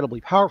is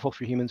incredibly powerful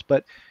for humans,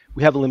 but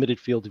we have a limited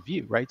field of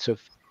view, right? So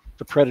if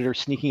the predator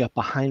sneaking up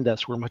behind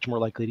us, we're much more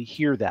likely to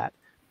hear that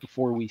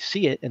before we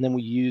see it, and then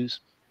we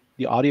use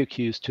the audio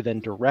cues to then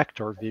direct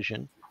our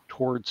vision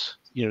towards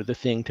the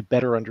thing to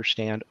better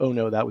understand. Oh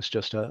no, that was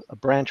just a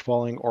branch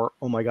falling, or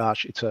oh my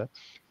gosh, it's a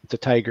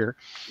tiger.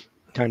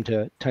 Time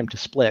to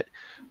split.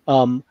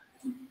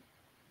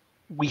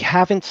 We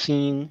haven't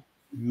seen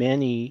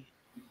many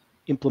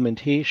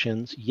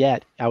implementations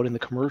yet out in the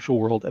commercial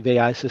world of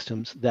AI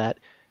systems that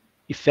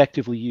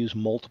effectively use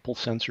multiple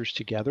sensors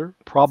together.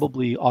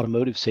 Probably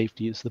automotive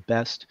safety is the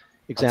best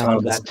example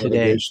of that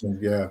today.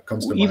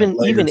 Comes to even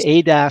mind.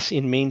 ADAS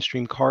in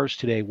mainstream cars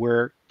today,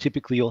 where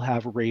typically you'll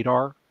have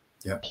radar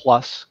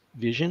plus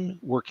vision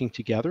working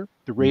together.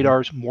 The radar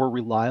is more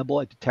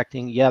reliable at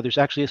detecting, there's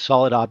actually a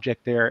solid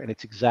object there and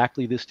it's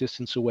exactly this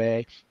distance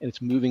away and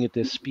it's moving at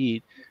this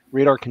speed.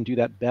 Radar can do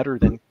that better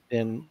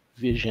than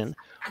vision.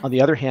 On the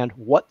other hand,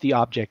 what the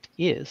object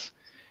is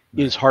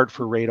hard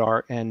for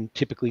radar and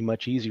typically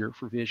much easier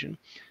for vision.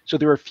 So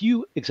there are a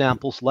few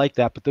examples like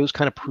that, but those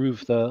kind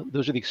of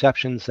those are the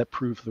exceptions that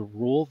prove the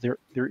rule.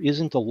 There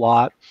isn't a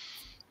lot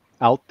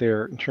out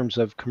there in terms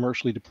of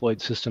commercially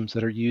deployed systems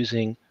that are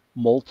using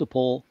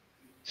multiple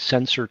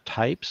sensor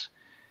types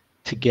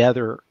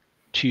together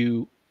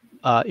to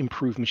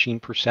improve machine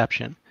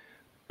perception.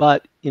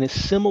 But in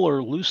a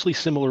loosely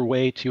similar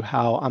way to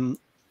how I'm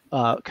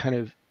kind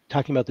of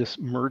talking about this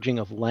merging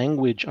of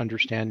language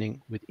understanding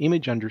with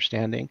image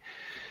understanding,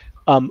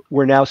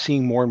 we're now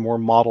seeing more and more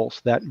models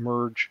that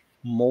merge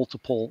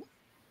multiple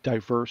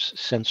diverse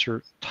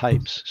sensor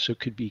types. So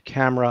it could be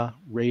camera,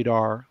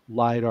 radar,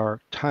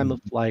 LiDAR, time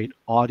of flight,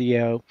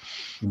 audio,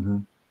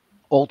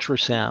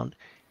 ultrasound,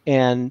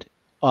 and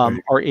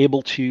are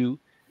able to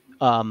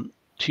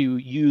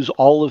use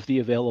all of the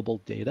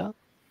available data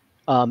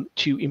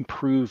to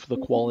improve the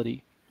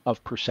quality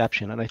of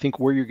perception. And I think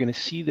where you're going to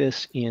see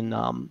this in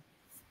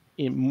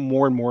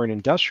more and more in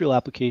industrial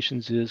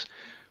applications is,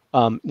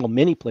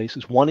 many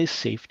places. One is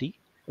safety,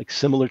 like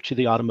similar to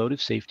the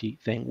automotive safety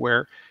thing,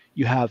 where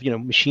you have,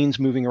 machines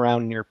moving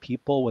around near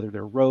people, whether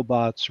they're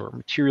robots or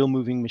material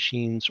moving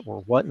machines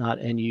or whatnot,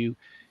 and you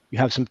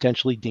have some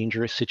potentially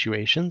dangerous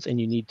situations, and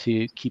you need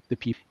to keep the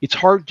people. It's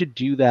hard to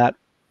do that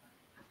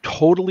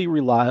totally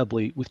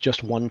reliably with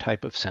just one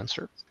type of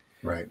sensor.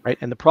 Right.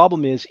 And the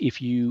problem is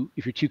if you're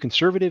too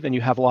conservative and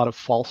you have a lot of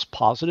false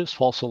positives,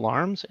 false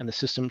alarms, and the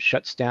system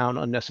shuts down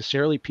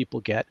unnecessarily,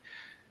 people get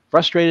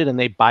frustrated and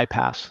they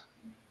bypass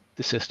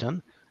the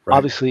system. Right.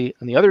 Obviously,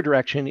 in the other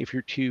direction, if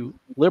you're too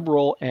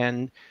liberal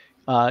and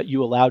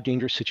you allow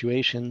dangerous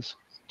situations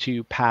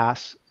to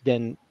pass,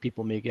 then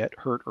people may get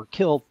hurt or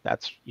killed.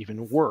 That's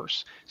even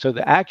worse. So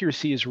the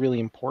accuracy is really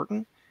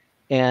important,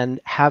 and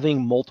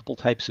having multiple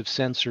types of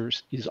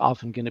sensors is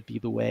often going to be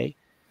the way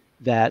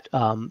that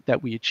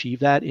that we achieve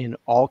that in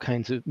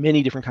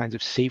many different kinds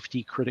of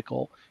safety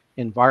critical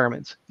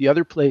environments. The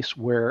other place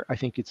where I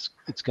think it's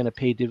going to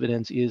pay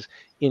dividends is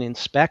in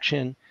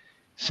inspection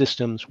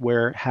systems,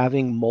 where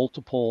having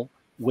multiple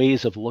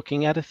ways of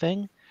looking at a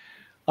thing.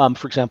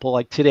 For example,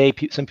 like today,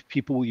 some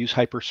people will use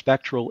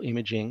hyperspectral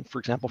imaging, for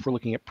example, for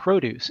looking at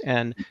produce,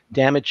 and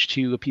damage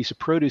to a piece of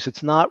produce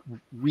that's not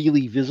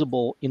really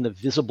visible in the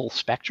visible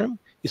spectrum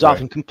is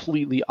often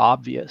completely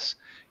obvious,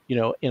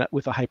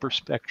 with a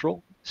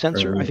hyperspectral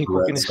sensor. I think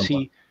we're going to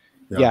see,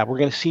 we're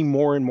going to see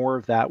more and more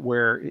of that,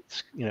 where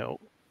it's,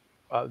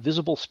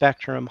 visible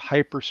spectrum,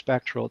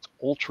 hyperspectral, it's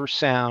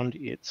ultrasound,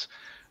 it's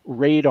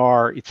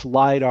radar, it's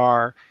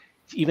LiDAR,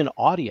 it's even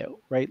audio,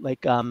 right?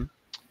 Like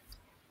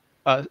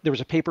there was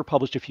a paper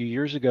published a few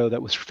years ago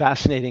that was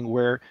fascinating,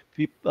 where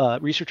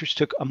researchers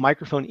took a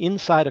microphone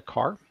inside a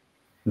car,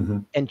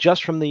 and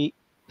just from the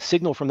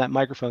signal from that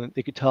microphone,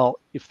 they could tell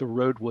if the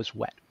road was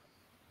wet.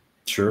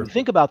 Sure.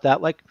 Think about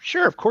that. Like,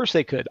 sure, of course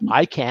they could.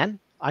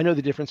 I know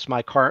the difference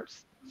my car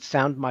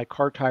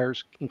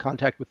tires in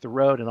contact with the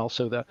road, and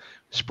also the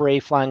spray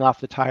flying off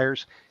the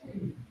tires.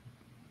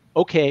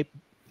 Okay,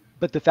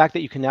 but the fact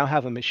that you can now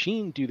have a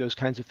machine do those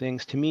kinds of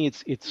things, to me,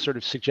 it's sort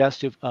of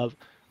suggestive of,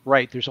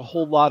 right, there's a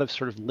whole lot of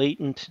sort of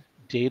latent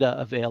data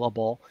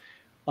available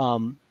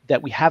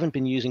that we haven't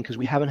been using because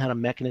we haven't had a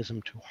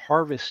mechanism to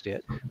harvest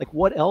it. Like,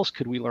 what else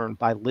could we learn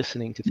by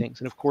listening to things?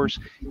 And of course,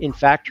 in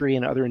factory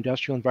and other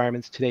industrial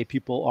environments today,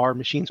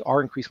 machines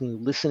are increasingly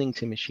listening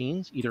to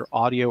machines, either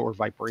audio or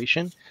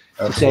vibration,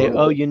 to say,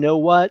 oh, you know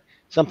what?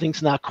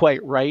 Something's not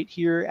quite right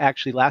here.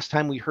 Actually, last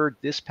time we heard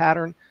this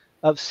pattern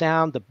of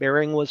sound, the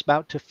bearing was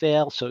about to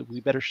fail, so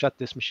we better shut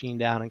this machine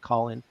down and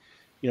call in,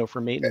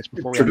 for maintenance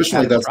before we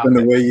traditionally that's been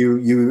the way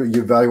you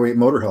evaluate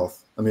motor health.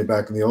 I mean,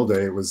 back in the old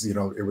day, it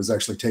was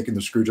actually taking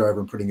the screwdriver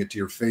and putting it to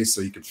your face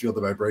so you could feel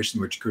the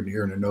vibration, which you couldn't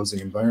hear in a nosing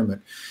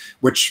environment,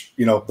 which,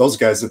 those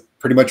guys have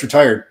pretty much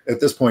retired at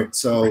this point.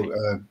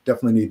 So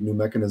definitely need new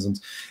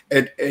mechanisms.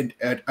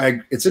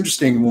 It's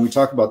interesting when we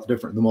talk about the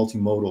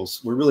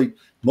multimodals, we're really,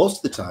 most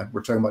of the time,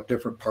 we're talking about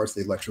different parts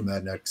of the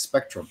electromagnetic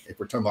spectrum. If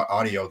we're talking about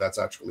audio, that's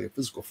actually a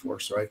physical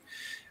force, right?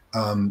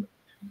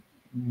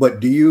 But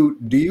do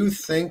you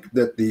think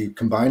that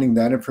combining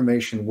that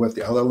information with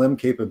the LLM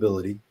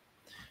capability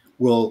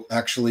will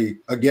actually,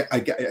 again, I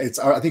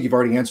think you've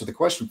already answered the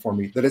question for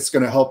me, that it's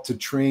going to help to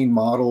train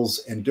models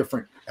and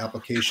different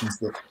applications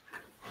that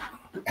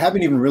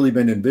haven't even really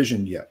been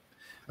envisioned yet?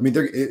 I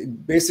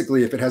mean,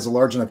 basically, if it has a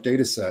large enough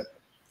data set,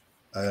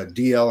 a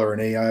DL or an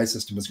AI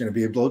system is going to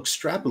be able to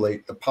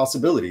extrapolate the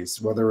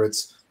possibilities, whether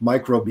it's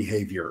micro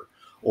behavior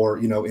or,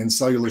 in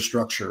cellular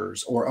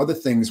structures or other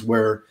things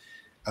where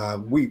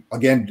we,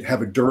 again,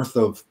 have a dearth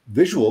of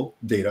visual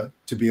data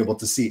to be able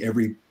to see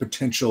every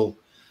potential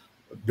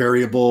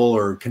variable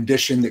or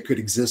condition that could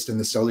exist in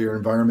the cellular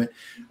environment.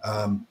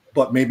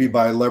 But maybe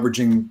by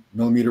leveraging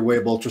millimeter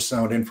wave,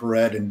 ultrasound,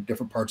 infrared, and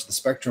different parts of the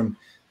spectrum,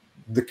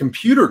 the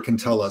computer can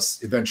tell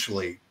us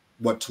eventually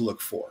what to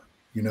look for,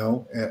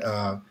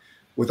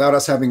 without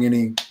us having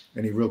any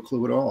real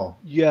clue at all.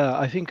 Yeah,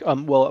 I think,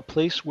 a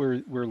place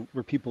where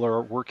people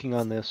are working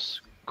on this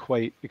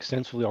quite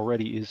extensively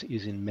already is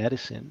in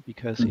medicine,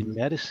 because in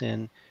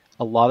medicine,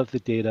 a lot of the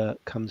data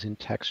comes in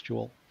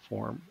textual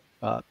form.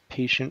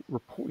 Patient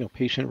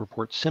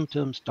reports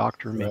symptoms,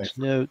 doctor makes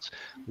notes,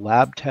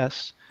 lab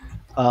tests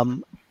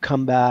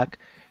come back,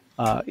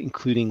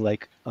 including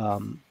like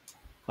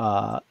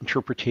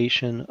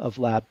interpretation of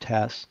lab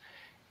tests.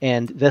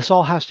 And this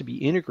all has to be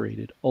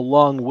integrated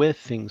along with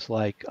things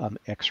like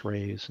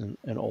X-rays and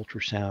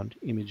ultrasound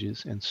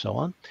images and so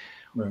on.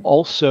 Right.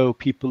 Also,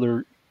 people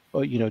are,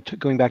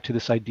 going back to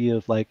this idea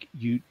of like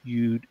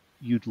you'd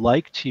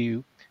like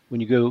to, when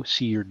you go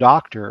see your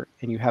doctor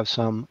and you have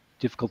some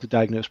difficult to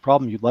diagnose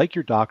problem, you'd like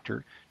your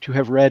doctor to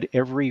have read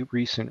every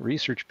recent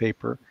research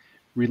paper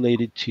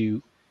related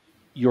to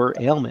your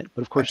ailment.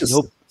 But of course,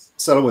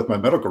 settle with my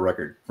medical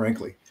record,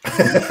 frankly.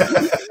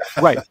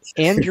 Right.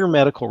 And your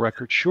medical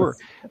record, sure.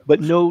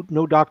 But no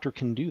doctor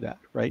can do that,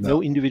 right?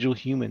 No individual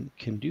human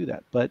can do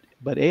that. But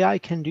AI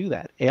can do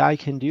that. AI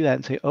can do that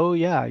and say, oh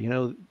yeah,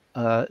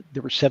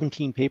 there were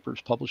 17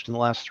 papers published in the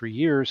last 3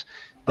 years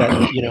that,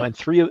 and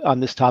 3 on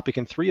this topic,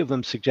 and 3 of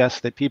them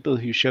suggest that people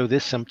who show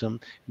this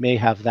symptom may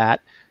have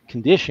that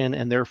condition,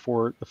 and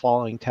therefore the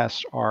following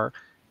tests are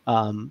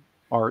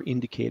are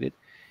indicated.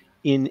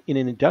 In an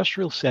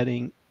industrial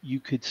setting, you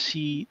could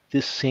see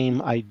this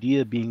same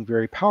idea being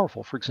very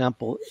powerful. For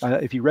example,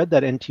 if you read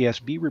that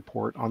NTSB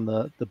report on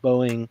the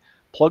Boeing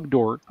plug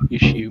door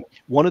issue,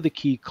 one of the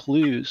key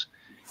clues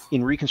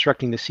in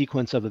reconstructing the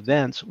sequence of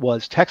events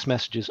was text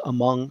messages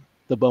among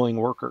the Boeing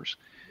workers,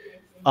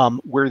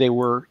 where they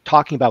were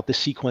talking about the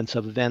sequence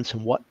of events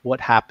and what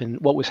happened,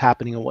 what was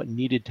happening, and what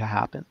needed to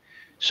happen.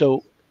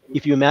 So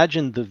if you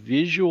imagine the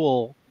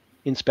visual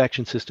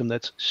inspection system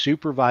that's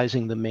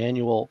supervising the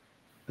manual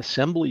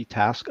assembly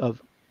task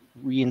of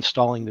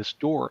reinstalling this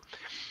door,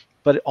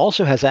 but it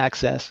also has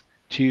access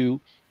to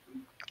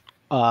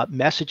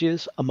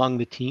messages among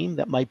the team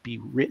that might be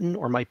written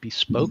or might be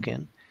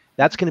spoken.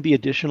 That's going to be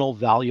additional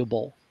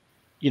valuable,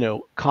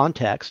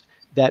 context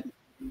that,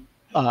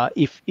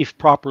 if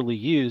properly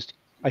used,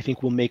 I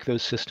think will make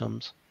those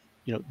systems,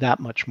 that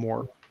much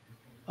more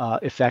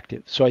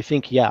effective. So I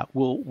think, yeah,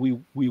 we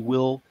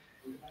will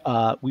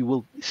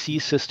see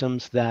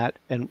systems that,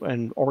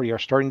 and already are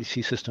starting to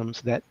see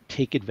systems that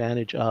take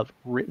advantage of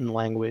written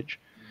language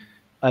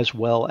as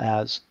well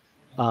as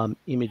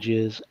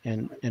images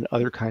and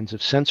other kinds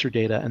of sensor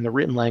data. And the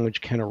written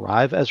language can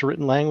arrive as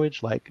written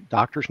language, like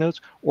doctor's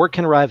notes, or it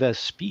can arrive as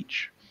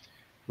speech,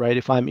 right?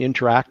 If I'm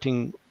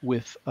interacting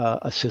with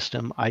a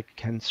system, I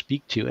can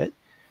speak to it.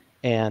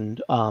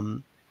 And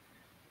one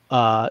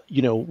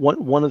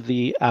of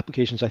the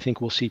applications I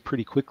think we'll see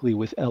pretty quickly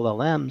with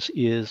LLMs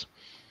is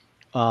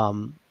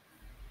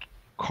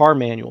car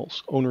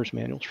manuals, owner's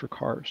manuals for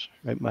cars.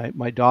 Right?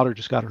 My daughter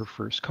just got her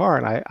first car,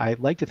 and I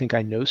like to think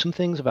I know some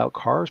things about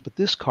cars, but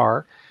this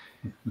car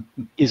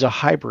is a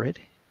hybrid,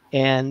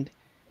 and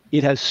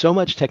it has so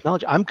much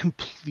technology. I'm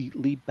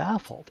completely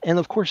baffled. And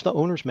of course, the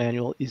owner's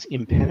manual is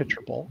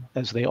impenetrable,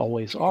 as they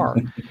always are.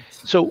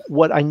 So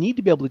what I need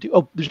to be able to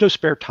do, there's no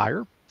spare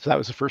tire. So that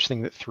was the first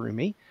thing that threw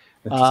me.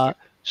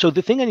 So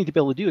the thing I need to be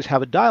able to do is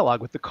have a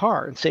dialogue with the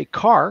car and say,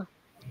 car,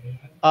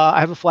 I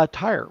have a flat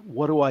tire.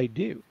 What do I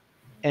do?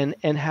 And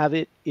have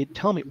it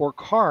tell me, or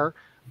car,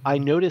 I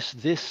notice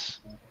this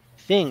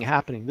thing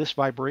happening, this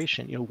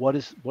vibration. What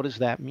does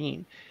that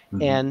mean?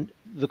 Mm-hmm. And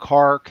the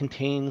car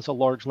contains a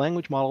large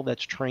language model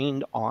that's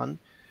trained on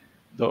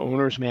the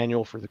owner's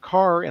manual for the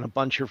car and a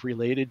bunch of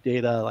related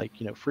data, like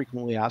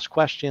frequently asked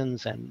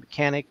questions and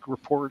mechanic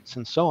reports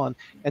and so on.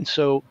 And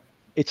so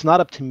it's not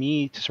up to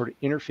me to sort of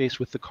interface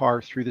with the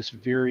car through this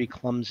very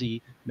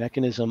clumsy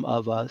mechanism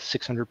of a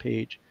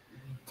 600-page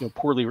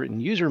poorly written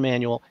user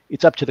manual.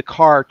 It's up to the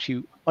car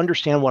to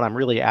understand what I'm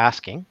really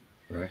asking,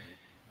 right?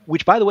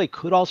 Which, by the way,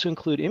 could also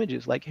include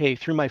images like, hey,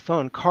 through my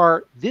phone,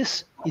 car,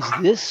 is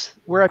this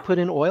where I put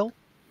in oil?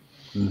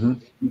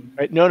 Mm-hmm.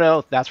 Right?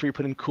 No, that's where you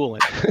put in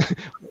coolant.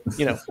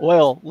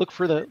 Oil. Look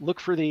for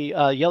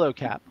the yellow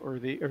cap or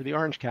the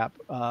orange cap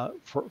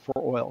for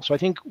oil. So I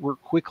think we're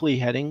quickly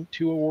heading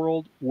to a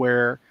world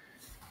where,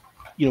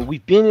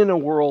 we've been in a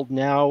world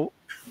now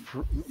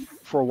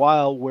for a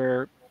while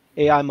where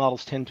AI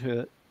models tend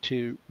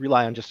to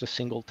rely on just a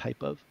single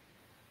type of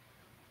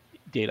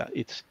data.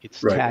 It's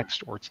right.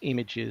 Text, or it's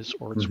images,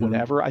 or it's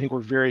whatever. I think we're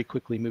very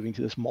quickly moving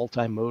to this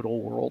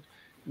multimodal world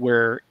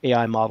where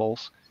AI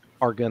models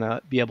are going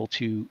to be able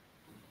to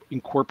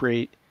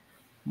incorporate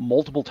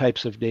multiple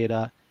types of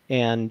data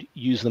and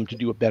use them to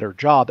do a better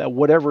job at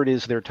whatever it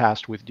is they're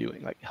tasked with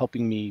doing, like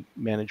helping me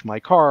manage my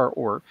car,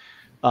 or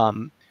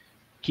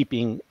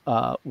keeping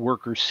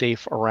workers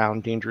safe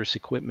around dangerous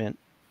equipment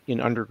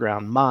in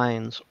underground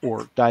mines,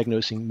 or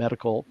diagnosing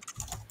medical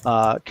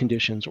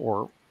conditions,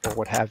 or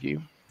what have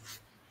you.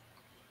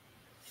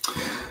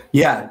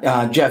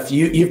 Yeah, Jeff,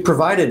 you've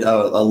provided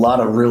a lot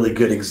of really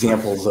good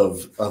examples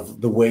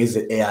of the ways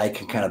that AI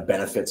can kind of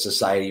benefit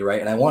society,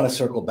 right? And I want to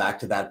circle back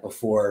to that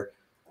before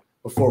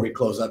we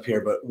close up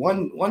here. But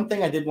one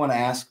thing I did want to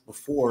ask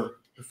before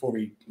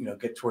we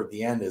get toward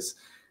the end is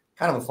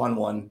kind of a fun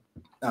one.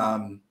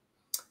 I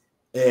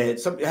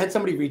had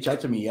somebody reach out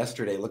to me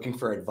yesterday looking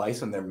for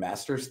advice on their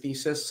master's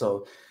thesis.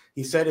 So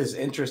he said his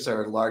interests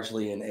are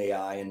largely in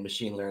AI and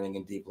machine learning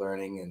and deep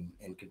learning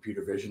and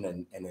computer vision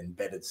and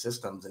embedded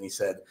systems. And he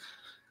said,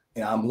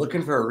 I'm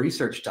looking for a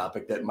research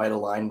topic that might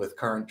align with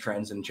current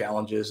trends and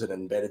challenges in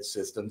embedded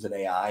systems and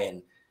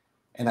AI.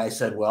 And I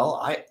said, well,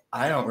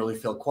 I don't really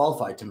feel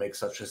qualified to make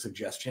such a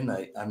suggestion.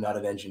 I'm not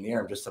an engineer.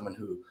 I'm just someone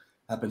who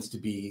happens to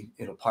be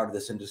part of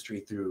this industry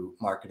through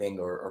marketing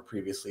or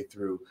previously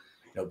through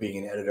being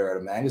an editor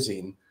at a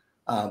magazine.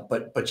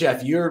 But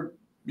Jeff,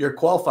 you're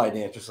qualified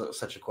to answer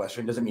such a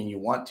question. Doesn't mean you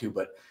want to,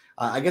 but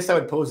I guess I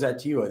would pose that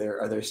to you.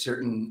 Are there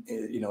certain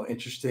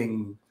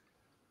interesting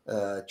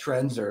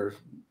trends or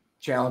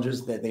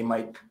challenges that they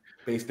might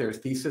base their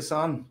thesis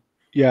on?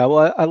 Yeah,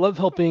 well, I love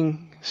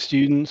helping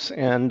students,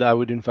 and I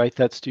would invite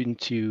that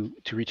student to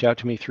reach out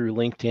to me through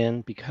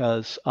LinkedIn,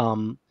 because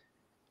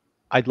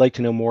I'd like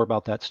to know more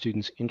about that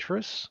student's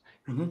interests,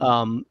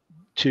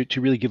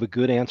 to really give a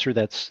good answer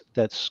that's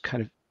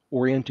kind of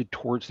oriented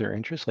towards their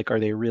interests. Like, are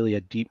they really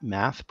a deep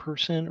math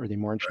person? Are they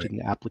more interested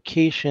in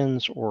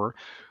applications or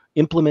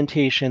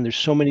implementation? There's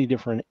so many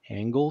different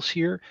angles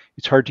here.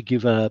 It's hard to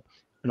give a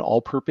an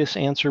all-purpose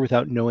answer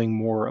without knowing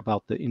more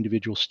about the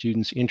individual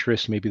student's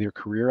interests, maybe their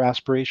career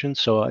aspirations.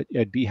 So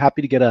I'd be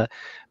happy to get a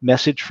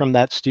message from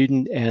that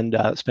student and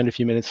spend a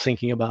few minutes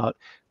thinking about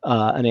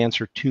an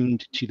answer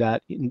tuned to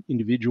that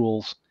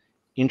individual's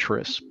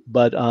interests.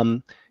 But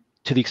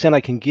to the extent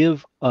I can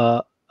give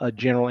a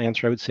general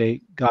answer, I would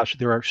say, gosh,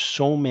 there are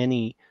so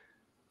many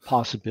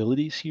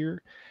possibilities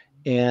here,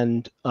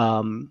 and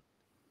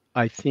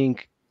I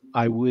think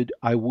I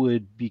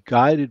would be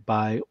guided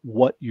by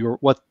what you're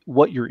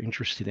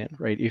interested in,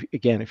 right?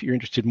 If you're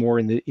interested more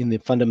in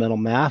the fundamental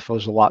math,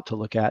 there's a lot to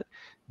look at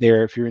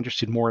there. If you're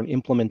interested more in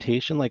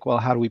implementation, like, well,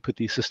 how do we put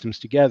these systems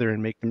together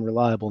and make them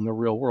reliable in the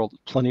real world?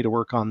 Plenty to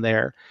work on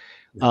there.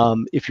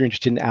 If you're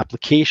interested in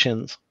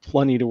applications,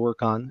 plenty to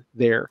work on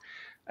there.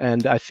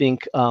 And I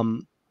think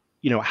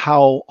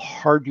how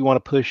hard you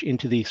want to push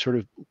into the sort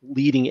of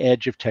leading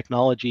edge of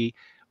technology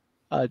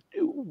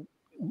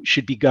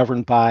should be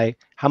governed by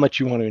how much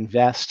you want to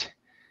invest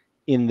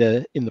in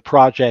the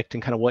project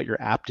and kind of what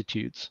your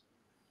aptitudes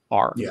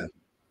are.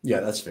 Yeah,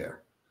 that's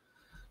fair.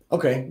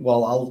 Okay,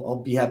 well,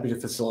 I'll be happy to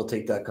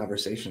facilitate that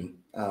conversation.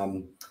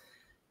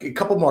 A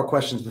couple more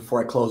questions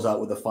before I close out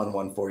with a fun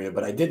one for you,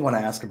 but I did want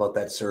to ask about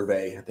that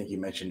survey I think you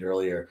mentioned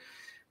earlier.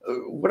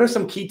 What are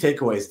some key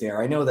takeaways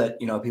there? I know that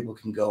people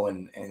can go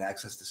and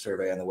access the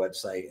survey on the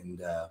website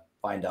and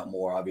find out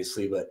more,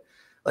 obviously, but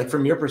like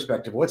from your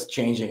perspective, what's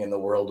changing in the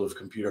world of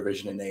computer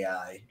vision and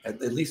AI,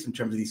 at least in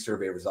terms of these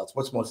survey results?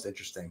 What's most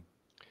interesting?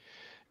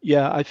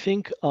 Yeah, I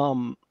think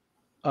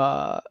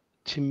to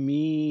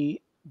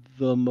me,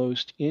 the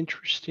most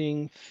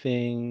interesting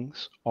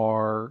things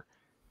are,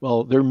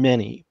 well, there are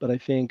many, but I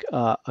think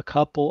a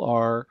couple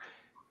are,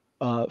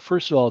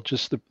 first of all,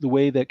 just the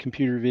way that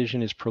computer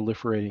vision is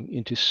proliferating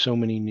into so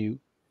many new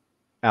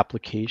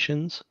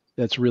applications.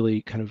 That's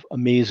really kind of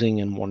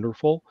amazing and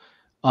wonderful.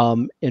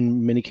 In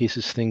many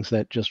cases, things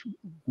that just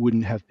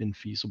wouldn't have been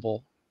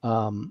feasible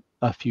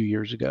a few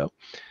years ago.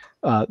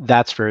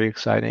 That's very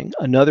exciting.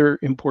 Another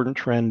important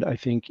trend, I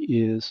think,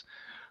 is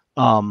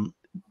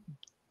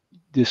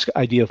this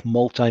idea of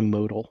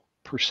multimodal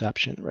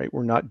perception, right?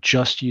 We're not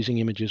just using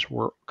images,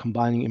 we're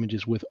combining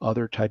images with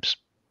other types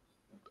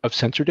of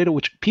sensor data,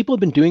 which people have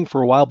been doing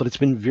for a while, but it's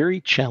been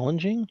very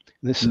challenging.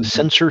 This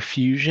sensor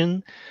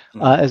fusion,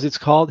 as it's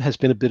called, has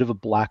been a bit of a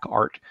black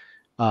art.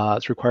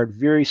 It's required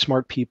very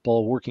smart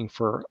people working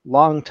for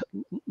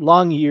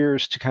long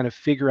years to kind of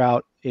figure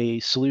out a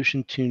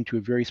solution tuned to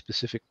a very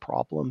specific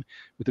problem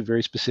with a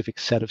very specific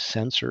set of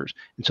sensors.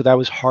 And so that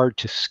was hard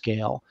to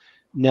scale.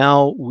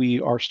 Now we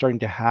are starting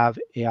to have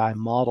AI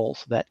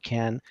models that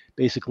can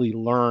basically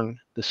learn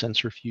the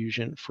sensor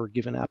fusion for a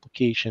given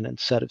application and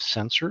set of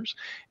sensors.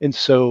 And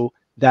so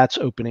that's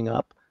opening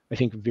up, I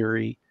think,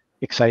 very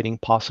exciting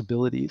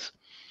possibilities.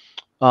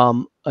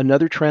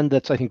 Another trend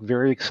that's, I think,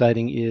 very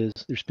exciting is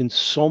there's been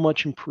so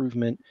much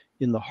improvement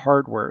in the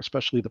hardware,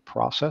 especially the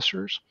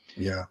processors,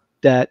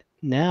 that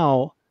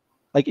now,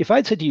 like if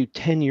I'd said to you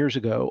 10 years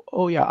ago,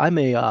 oh yeah, I'm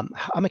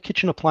a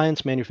kitchen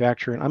appliance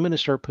manufacturer and I'm going to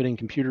start putting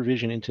computer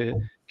vision into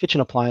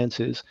kitchen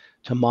appliances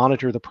to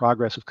monitor the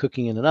progress of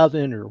cooking in an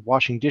oven or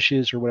washing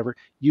dishes or whatever,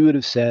 you would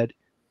have said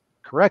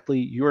correctly,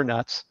 you're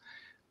nuts.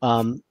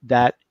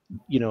 That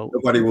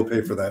nobody will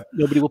pay for that.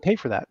 Nobody will pay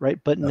for that, right?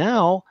 But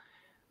now,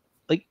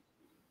 like,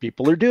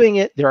 people are doing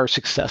it. There are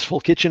successful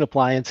kitchen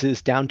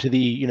appliances down to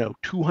the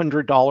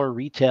 $200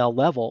 retail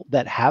level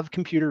that have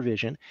computer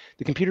vision.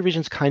 The computer vision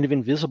is kind of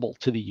invisible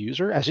to the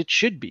user, as it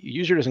should be. The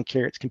user doesn't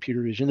care it's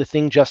computer vision. The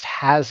thing just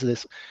has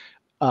this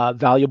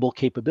valuable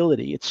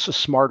capability. It's a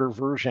smarter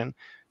version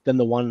than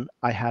the one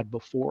I had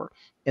before,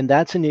 and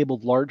that's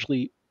enabled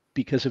largely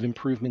because of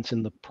improvements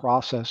in the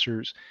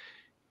processors,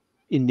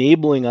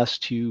 enabling us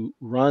to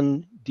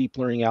run deep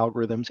learning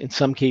algorithms in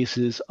some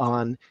cases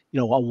on a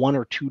 $1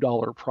 or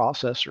 $2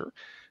 processor,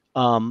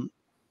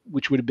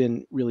 which would have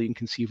been really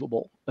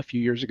inconceivable a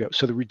few years ago.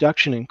 So the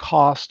reduction in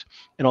cost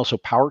and also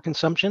power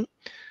consumption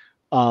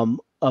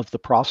of the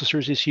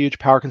processors is huge.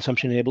 Power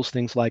consumption enables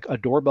things like a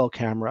doorbell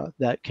camera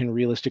that can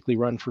realistically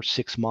run for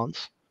 6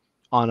 months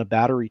on a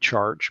battery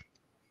charge.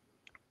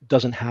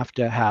 Doesn't have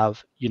to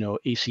have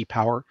AC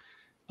power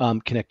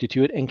connected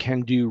to it, and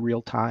can do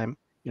real time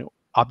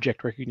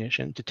object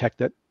recognition, detect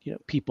that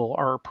people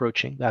are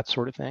approaching, that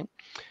sort of thing.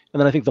 And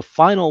then I think the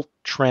final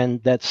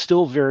trend that's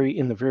still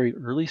in the very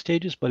early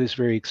stages, but is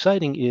very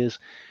exciting, is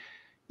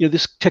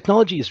this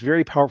technology is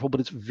very powerful,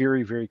 but it's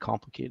very, very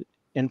complicated.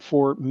 And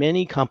for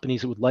many companies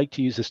that would like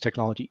to use this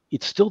technology,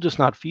 it's still just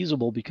not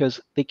feasible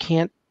because they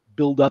can't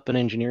build up an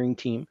engineering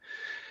team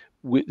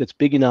that's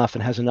big enough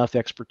and has enough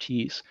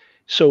expertise.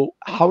 So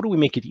how do we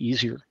make it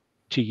easier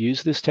to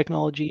use this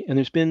technology? And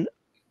there's been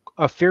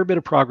a fair bit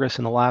of progress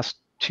in the last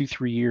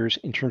 2-3 years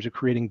in terms of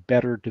creating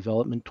better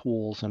development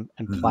tools and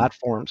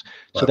platforms,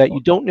 so that you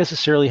don't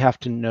necessarily have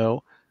to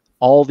know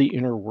all the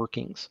inner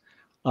workings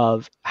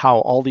of how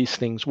all these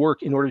things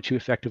work in order to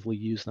effectively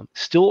use them.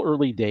 Still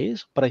early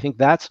days, but I think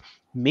that's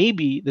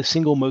maybe the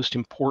single most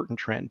important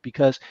trend,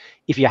 because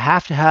if you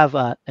have to have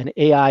an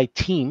AI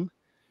team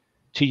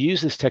to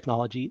use this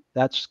technology,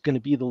 that's going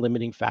to be the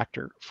limiting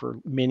factor for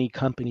many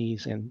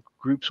companies and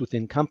groups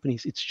within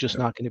companies. It's just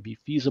not going to be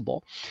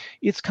feasible.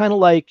 It's kind of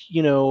like,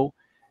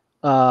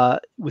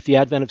 with the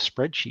advent of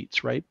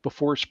spreadsheets, right?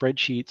 Before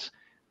spreadsheets,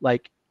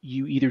 like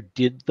you either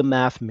did the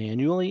math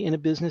manually in a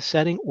business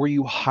setting, or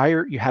you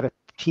had a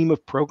team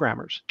of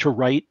programmers to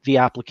write the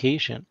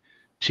application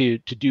to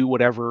do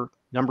whatever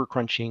number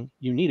crunching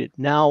you needed.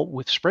 Now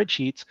with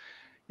spreadsheets,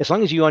 as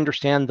long as you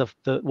understand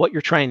the what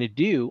you're trying to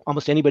do,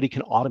 almost anybody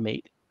can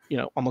automate,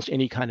 almost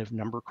any kind of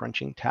number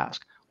crunching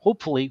task.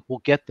 Hopefully we'll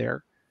get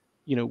there,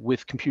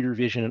 with computer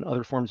vision and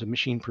other forms of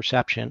machine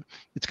perception.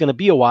 It's going to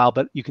be a while,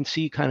 but you can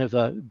see kind of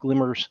the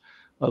glimmers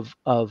of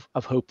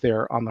hope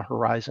there on the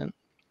horizon.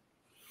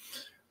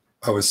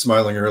 I was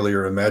smiling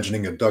earlier,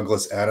 imagining a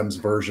Douglas Adams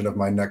version of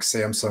my next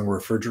Samsung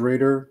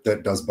refrigerator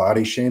that does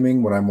body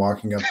shaming when I'm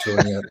walking up to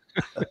it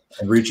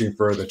and reaching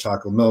for the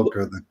chocolate milk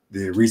or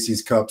the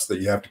Reese's cups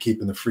that you have to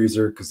keep in the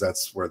freezer because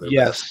that's where they're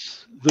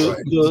best.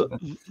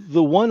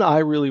 The one I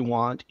really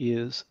want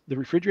is the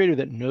refrigerator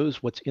that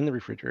knows what's in the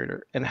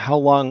refrigerator and how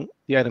long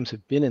the items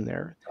have been in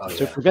there.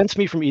 So it prevents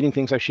me from eating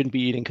things I shouldn't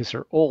be eating because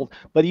they're old.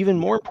 But even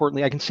more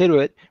importantly, I can say to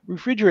it,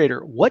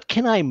 refrigerator, what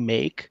can I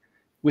make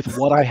with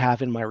what I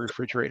have in my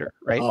refrigerator,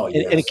 right? And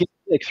it gives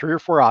me like 3 or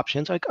 4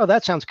 options. Like, oh,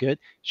 that sounds good.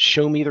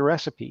 Show me the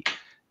recipe.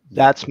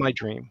 That's my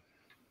dream.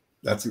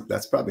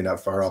 That's probably not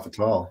far off at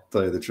all, to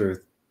tell you the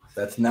truth.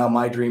 That's now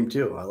my dream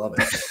too. I love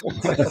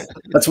it.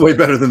 That's way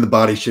better than the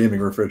body shaming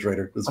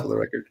refrigerator, just for the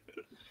record.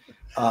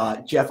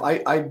 Jeff,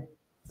 a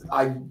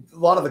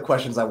lot of the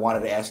questions I wanted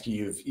to ask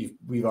you,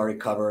 we've already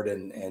covered,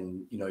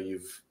 and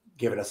you've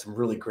given us some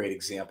really great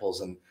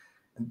examples,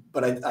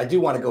 but I do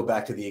want to go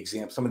back to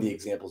some of the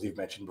examples you've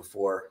mentioned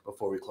before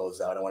we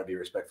close out. I want to be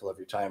respectful of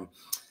your time.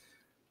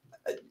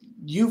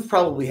 You've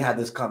probably had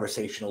this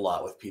conversation a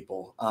lot with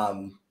people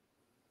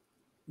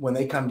when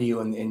they come to you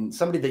and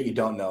somebody that you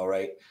don't know,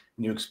 right?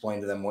 And you explain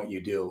to them what you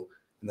do,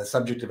 and the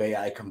subject of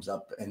AI comes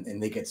up,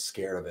 and they get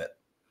scared of it.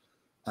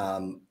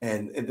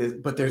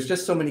 But there's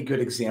just so many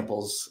good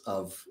examples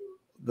of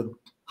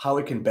how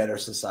it can better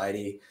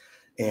society.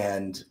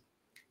 And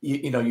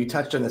you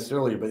touched on this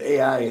earlier, but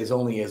AI is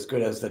only as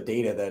good as the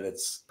data that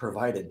it's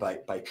provided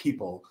by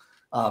people.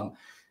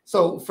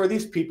 So for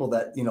these people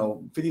that,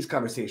 for these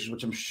conversations,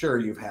 which I'm sure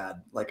you've had,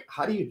 like,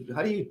 how do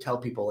you tell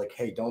people, like,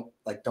 hey,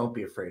 don't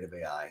be afraid of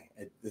AI.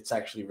 It's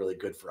actually really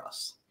good for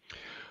us.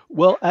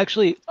 Well,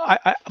 actually,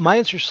 my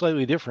answer is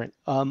slightly different.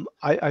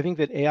 I think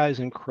that AI is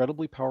an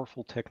incredibly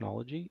powerful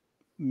technology,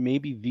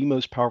 maybe the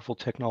most powerful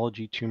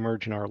technology to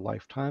emerge in our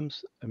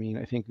lifetimes. I mean,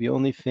 I think the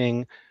only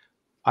things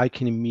I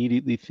can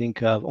immediately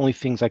think of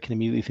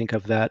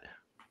that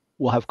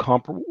will have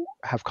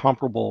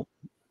comparable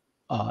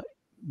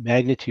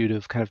magnitude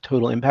of kind of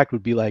total impact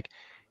would be like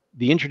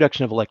the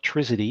introduction of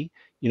electricity,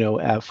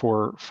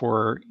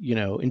 for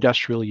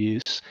industrial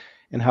use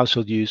and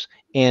household use,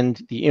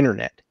 and the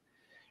internet.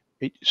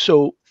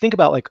 So think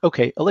about, like,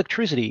 okay,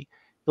 electricity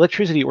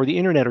or the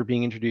internet are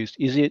being introduced.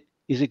 Is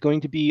it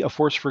going to be a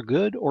force for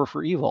good or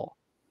for evil?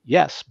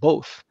 Yes,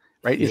 both,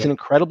 right? It's an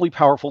incredibly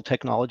powerful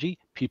technology.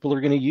 People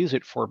are going to use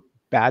it for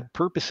bad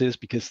purposes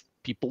because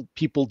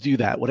people do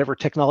that. Whatever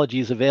technology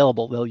is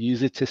available, they'll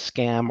use it to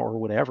scam or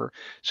whatever.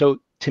 So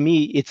to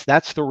me,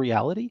 that's the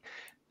reality.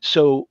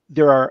 So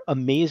there are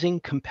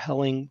amazing,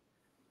 compelling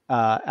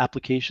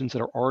applications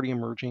that are already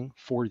emerging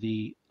for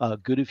the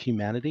good of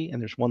humanity.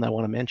 And there's one that I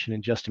want to mention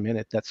in just a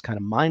minute that's kind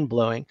of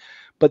mind-blowing.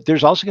 But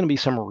there's also going to be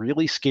some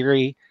really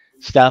scary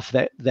stuff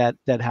that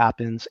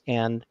happens,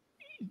 and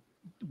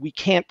we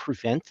can't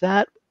prevent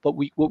that. But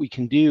what we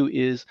can do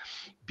is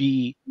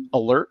be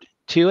alert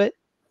to it,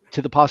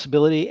 to the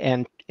possibility,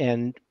 and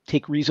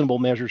take reasonable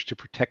measures to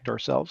protect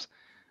ourselves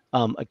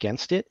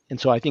against it. And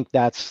so I think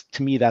that's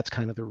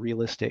kind of the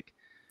realistic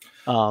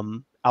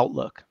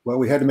outlook. Well,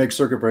 we had to make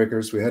circuit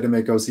breakers. We had to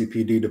make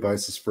OCPD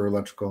devices for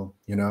electrical.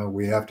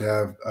 We have to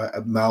have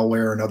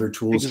malware and other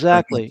tools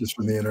exactly just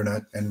from the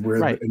internet. And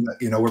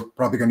we're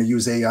probably going to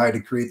use AI to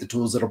create the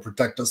tools that'll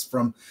protect us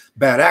from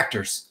bad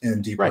actors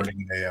in deep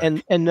learning and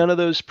AI. And none of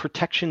those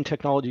protection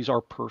technologies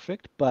are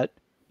perfect, but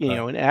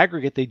in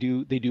aggregate they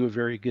do a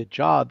very good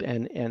job.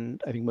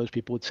 And I think most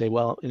people would say,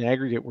 well, in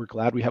aggregate, we're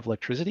glad we have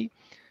electricity,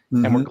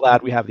 and we're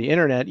glad we have the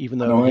internet, even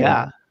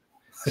though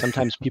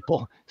sometimes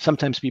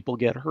people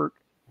get hurt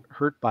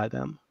by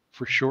them,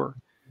 for sure.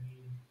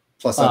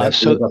 Plus, I'd have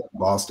to live up in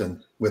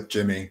Boston with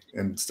Jimmy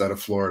instead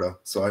of Florida.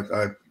 So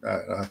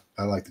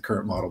I like the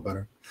current model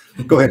better.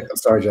 Go ahead. I'm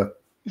sorry, Jeff.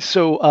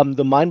 So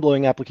the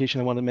mind-blowing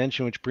application I want to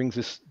mention, which brings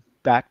us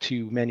back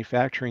to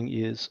manufacturing,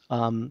 is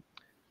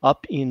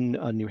up in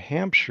New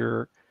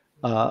Hampshire,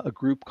 a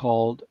group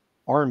called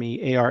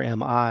ARMI,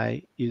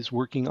 ARMI, is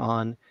working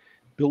on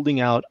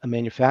building out a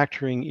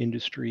manufacturing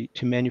industry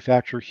to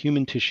manufacture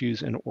human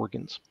tissues and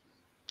organs.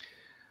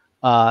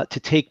 To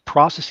take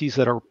processes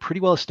that are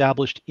pretty well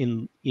established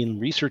in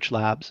research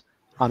labs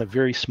on a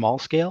very small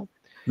scale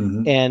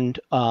and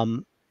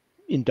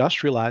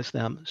industrialize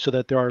them so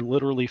that there are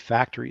literally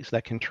factories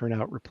that can turn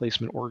out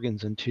replacement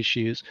organs and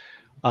tissues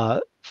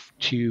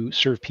to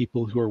serve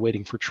people who are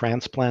waiting for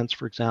transplants,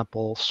 for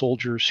example,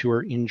 soldiers who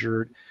are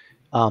injured,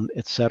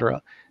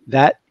 etc.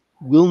 That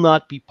will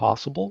not be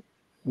possible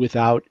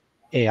without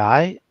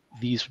AI.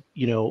 These,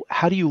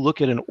 how do you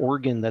look at an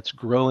organ that's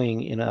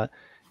growing in a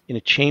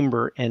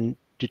chamber and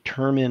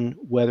determine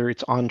whether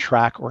it's on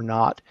track or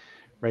not,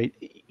 right?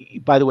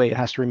 By the way, it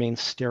has to remain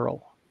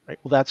sterile, right?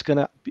 Well, that's going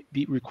to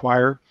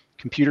require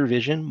computer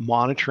vision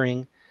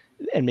monitoring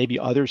and maybe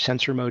other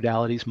sensor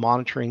modalities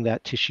monitoring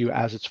that tissue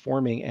as it's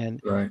forming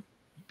and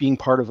being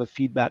part of a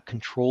feedback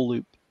control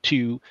loop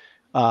to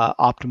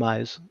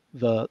optimize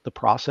the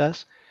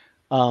process.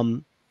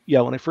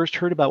 Yeah, when I first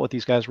heard about what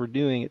these guys were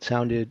doing, it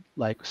sounded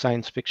like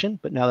science fiction.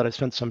 But now that I've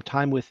spent some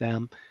time with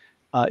them,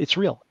 it's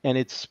real and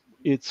it's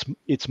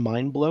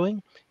mind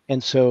blowing.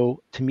 And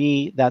so to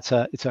me, it's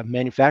a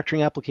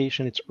manufacturing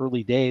application. It's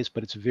early days,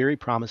 but it's very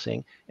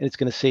promising, and it's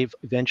going to save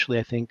eventually,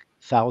 I think,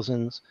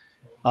 thousands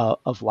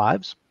of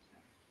lives.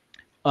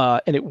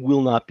 And it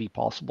will not be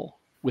possible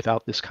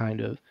without this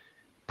kind of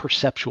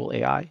perceptual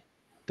AI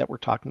that we're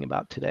talking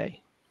about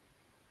today.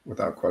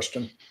 Without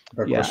question.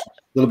 Without Yeah. question.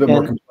 A little bit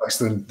more complex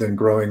than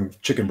growing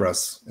chicken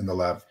breasts in the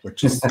lab,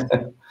 which is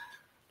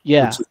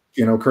yeah, which is,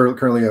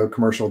 currently a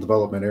commercial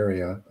development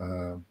area.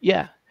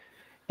 Yeah.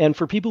 And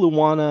for people who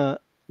want to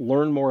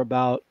learn more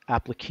about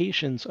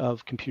applications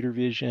of computer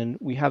vision,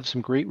 we have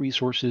some great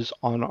resources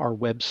on our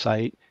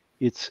website.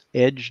 It's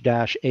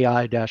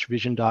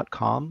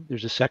edge-ai-vision.com.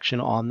 There's a section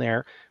on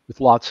there with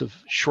lots of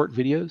short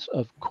videos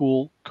of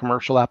cool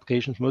commercial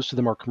applications. Most of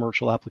them are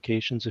commercial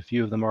applications. A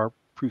few of them are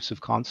proofs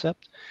of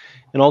concept.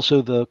 And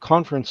also the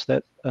conference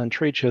and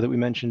trade show that we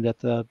mentioned at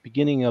the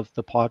beginning of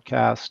the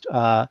podcast,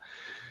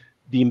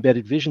 the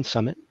Embedded Vision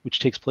Summit, which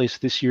takes place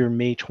this year,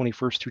 May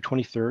 21st through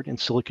 23rd in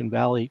Silicon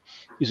Valley,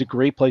 is a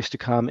great place to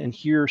come and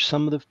hear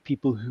some of the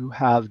people who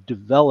have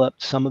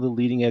developed some of the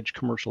leading edge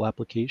commercial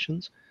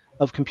applications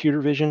of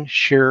computer vision,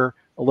 share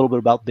a little bit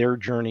about their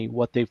journey,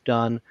 what they've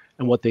done,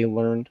 and what they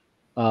learned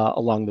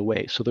along the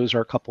way. So those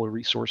are a couple of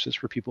resources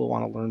for people who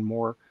want to learn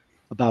more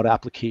about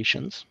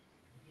applications.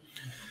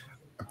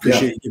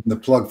 Appreciate you giving the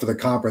plug for the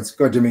conference.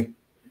 Go ahead, Jimmy.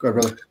 Go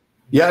ahead, brother.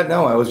 Yeah,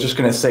 no, I was just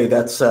going to say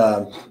that's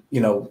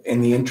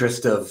in the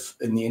interest of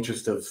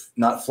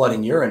not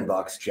flooding your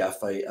inbox,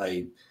 Jeff.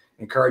 I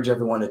encourage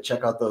everyone to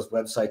check out those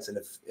websites, and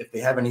if they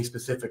have any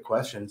specific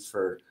questions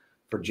for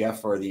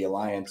Jeff or the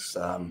Alliance,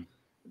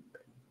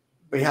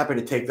 be happy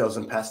to take those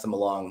and pass them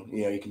along.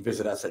 You can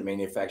visit us at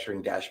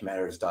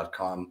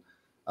manufacturing-matters.com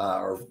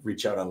or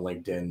reach out on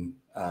LinkedIn.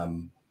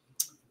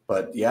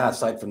 But yeah,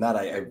 aside from that,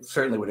 I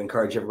certainly would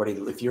encourage everybody,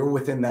 if you're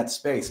within that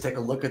space, take a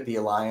look at the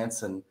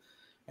Alliance and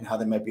how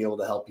they might be able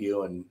to help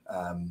you, and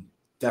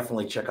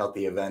definitely check out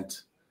the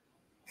event.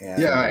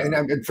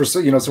 And for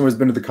someone who's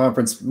been to the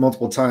conference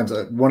multiple times,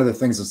 one of the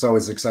things that's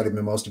always excited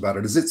me most about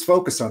it is it's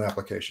focused on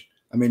application.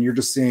 I mean, you're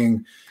just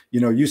seeing,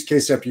 use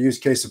case after use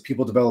case of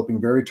people developing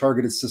very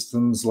targeted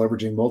systems,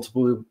 leveraging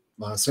multiple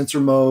sensor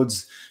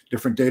modes,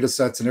 different data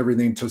sets and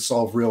everything to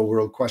solve real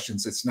world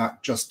questions. It's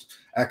not just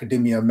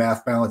academia,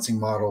 math balancing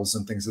models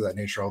and things of that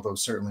nature, although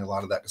certainly a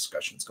lot of that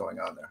discussion is going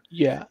on there.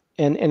 Yeah,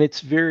 and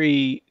it's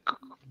very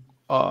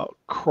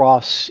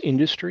cross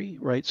industry,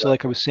 right? So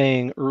like I was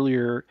saying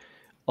earlier,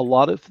 a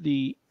lot of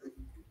the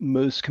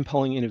most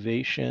compelling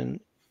innovation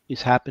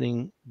is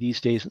happening these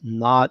days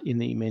not in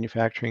the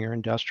manufacturing or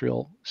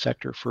industrial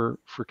sector for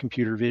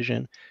computer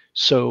vision.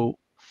 So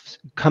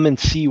come and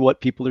see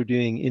what people are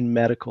doing in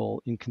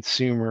medical, in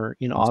consumer,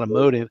 in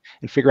automotive,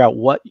 and figure out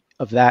what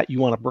of that you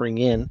want to bring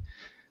in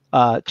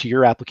to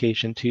your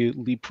application to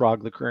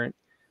leapfrog the current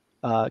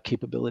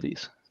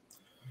capabilities.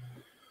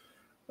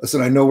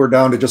 Listen, I know we're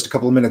down to just a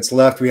couple of minutes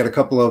left. We had a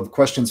couple of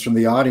questions from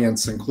the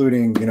audience,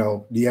 including,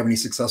 do you have any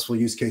successful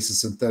use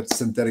cases in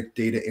synthetic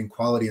data in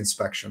quality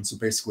inspection? So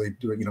basically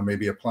doing,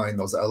 maybe applying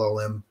those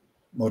LLM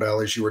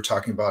modalities you were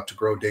talking about to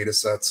grow data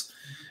sets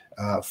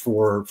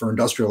for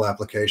industrial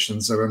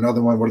applications. So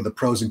another one, what are the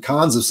pros and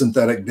cons of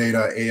synthetic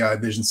data, AI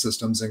vision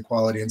systems and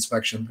quality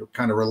inspection? They're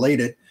kind of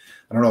related.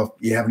 I don't know if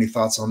you have any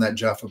thoughts on that,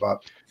 Jeff,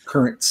 about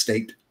current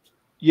state.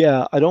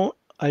 Yeah,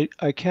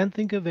 I can't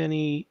think of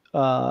any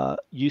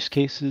use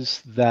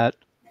cases that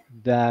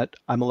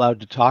I'm allowed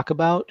to talk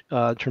about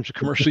in terms of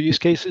commercial use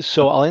cases.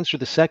 So I'll answer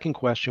the second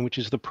question, which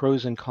is the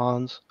pros and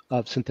cons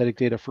of synthetic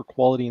data for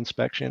quality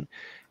inspection.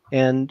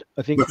 And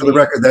I think, but for the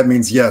record, that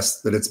means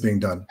yes, that it's being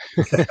done.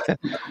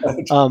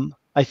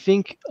 I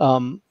think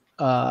the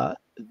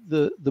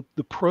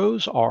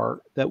pros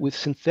are that with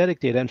synthetic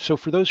data, and so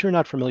for those who are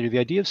not familiar, the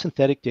idea of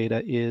synthetic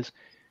data is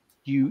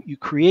you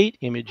create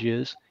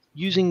images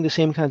using the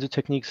same kinds of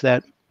techniques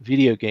that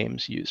video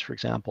games use, for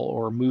example,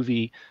 or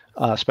movie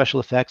special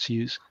effects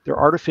use. They're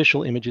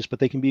artificial images, but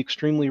they can be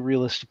extremely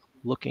realistic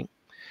looking.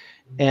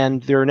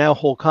 And there are now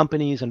whole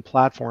companies and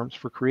platforms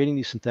for creating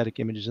these synthetic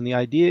images. And the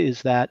idea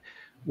is that,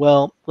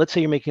 well, let's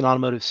say you're making an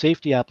automotive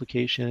safety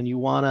application and you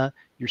want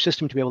your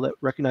system to be able to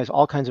recognize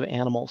all kinds of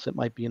animals that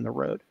might be in the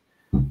road.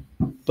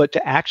 But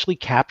to actually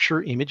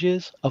capture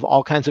images of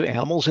all kinds of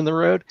animals in the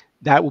road,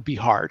 that would be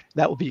hard.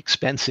 That would be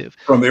expensive.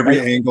 From every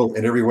angle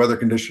and every weather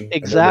condition.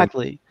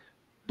 Exactly.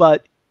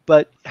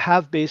 but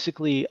have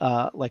basically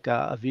like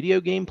a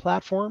video game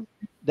platform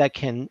that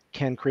can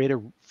create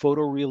a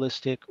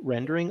photorealistic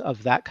rendering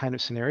of that kind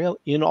of scenario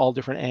in all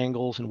different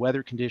angles and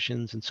weather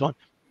conditions and so on.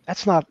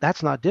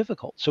 That's not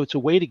difficult. So it's a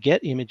way to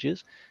get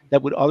images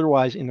that would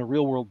otherwise in the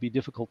real world be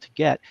difficult to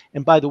get.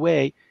 And by the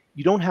way,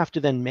 you don't have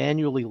to then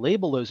manually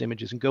label those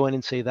images and go in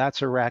and say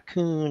that's a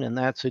raccoon and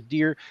that's a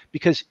deer,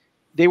 because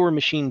they were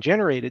machine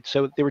generated.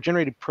 So they were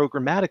generated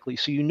programmatically.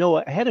 So you know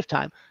ahead of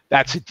time,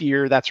 that's a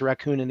deer, that's a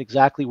raccoon, and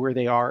exactly where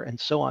they are, and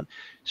so on.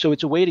 So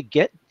it's a way to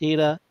get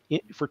data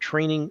for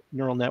training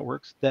neural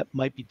networks that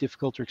might be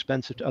difficult or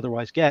expensive to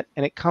otherwise get.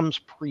 And it comes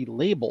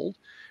pre-labeled,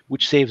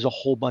 which saves a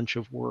whole bunch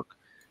of work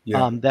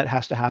that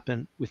has to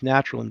happen with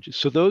natural images.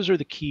 So those are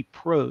the key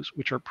pros,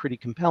 which are pretty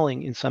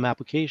compelling in some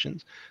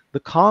applications. The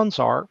cons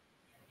are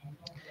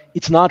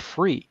it's not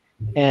free,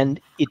 and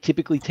it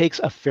typically takes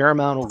a fair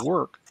amount of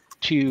work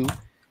to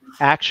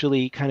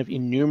actually kind of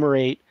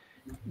enumerate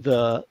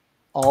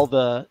all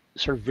the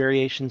sort of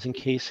variations and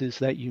cases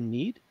that you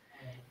need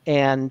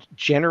and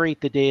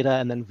generate the data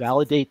and then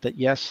validate that,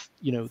 yes,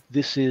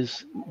 this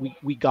is,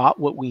 we got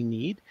what we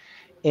need.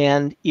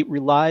 And it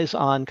relies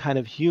on kind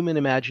of human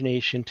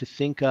imagination to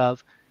think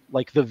of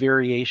like the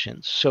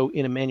variations. So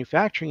in a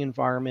manufacturing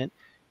environment,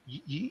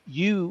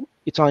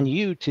 it's on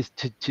you to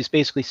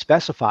basically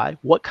specify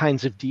what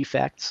kinds of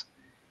defects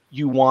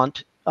you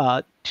want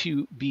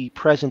to be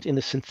present in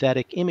the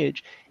synthetic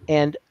image.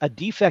 And a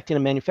defect in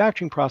a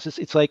manufacturing process,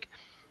 it's like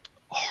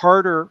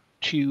harder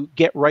to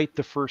get right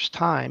the first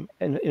time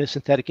in a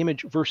synthetic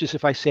image versus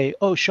if I say,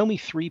 oh, show me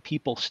 3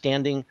 people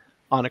standing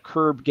on a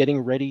curb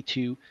getting ready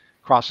to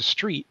cross a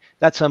street.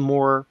 That's a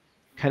more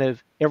kind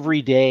of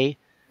everyday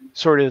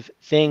sort of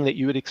thing that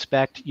you would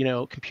expect.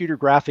 Computer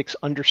graphics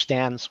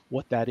understands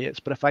what that is.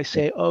 But if I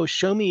say, oh,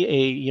 show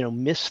me a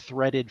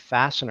misthreaded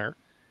fastener,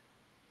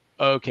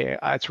 okay,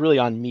 it's really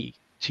on me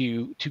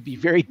to be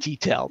very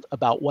detailed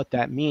about what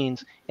that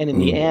means. And in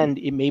the end,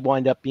 it may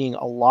wind up being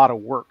a lot of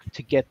work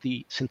to get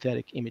the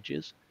synthetic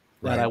images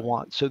that I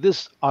want. So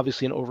this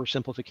obviously an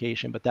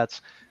oversimplification, but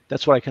that's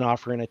what I can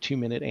offer in a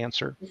 2-minute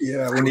answer.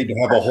 Yeah, we need to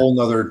have a whole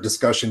nother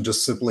discussion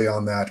just simply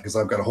on that, because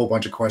I've got a whole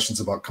bunch of questions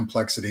about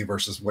complexity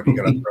versus what you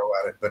got to throw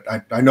at it. But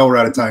I know we're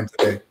out of time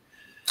today.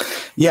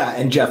 Yeah,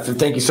 and Jeff,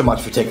 thank you so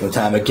much for taking the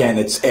time. Again,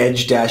 it's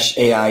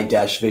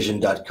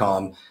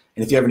edge-ai-vision.com.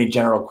 And if you have any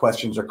general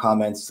questions or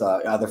comments,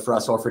 either for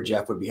us or for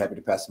Jeff, we'd be happy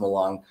to pass them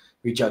along.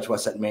 Reach out to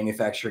us at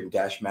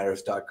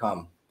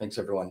manufacturing-matters.com. Thanks,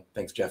 everyone.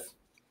 Thanks, Jeff.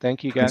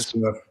 Thank you, guys.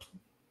 Thanks,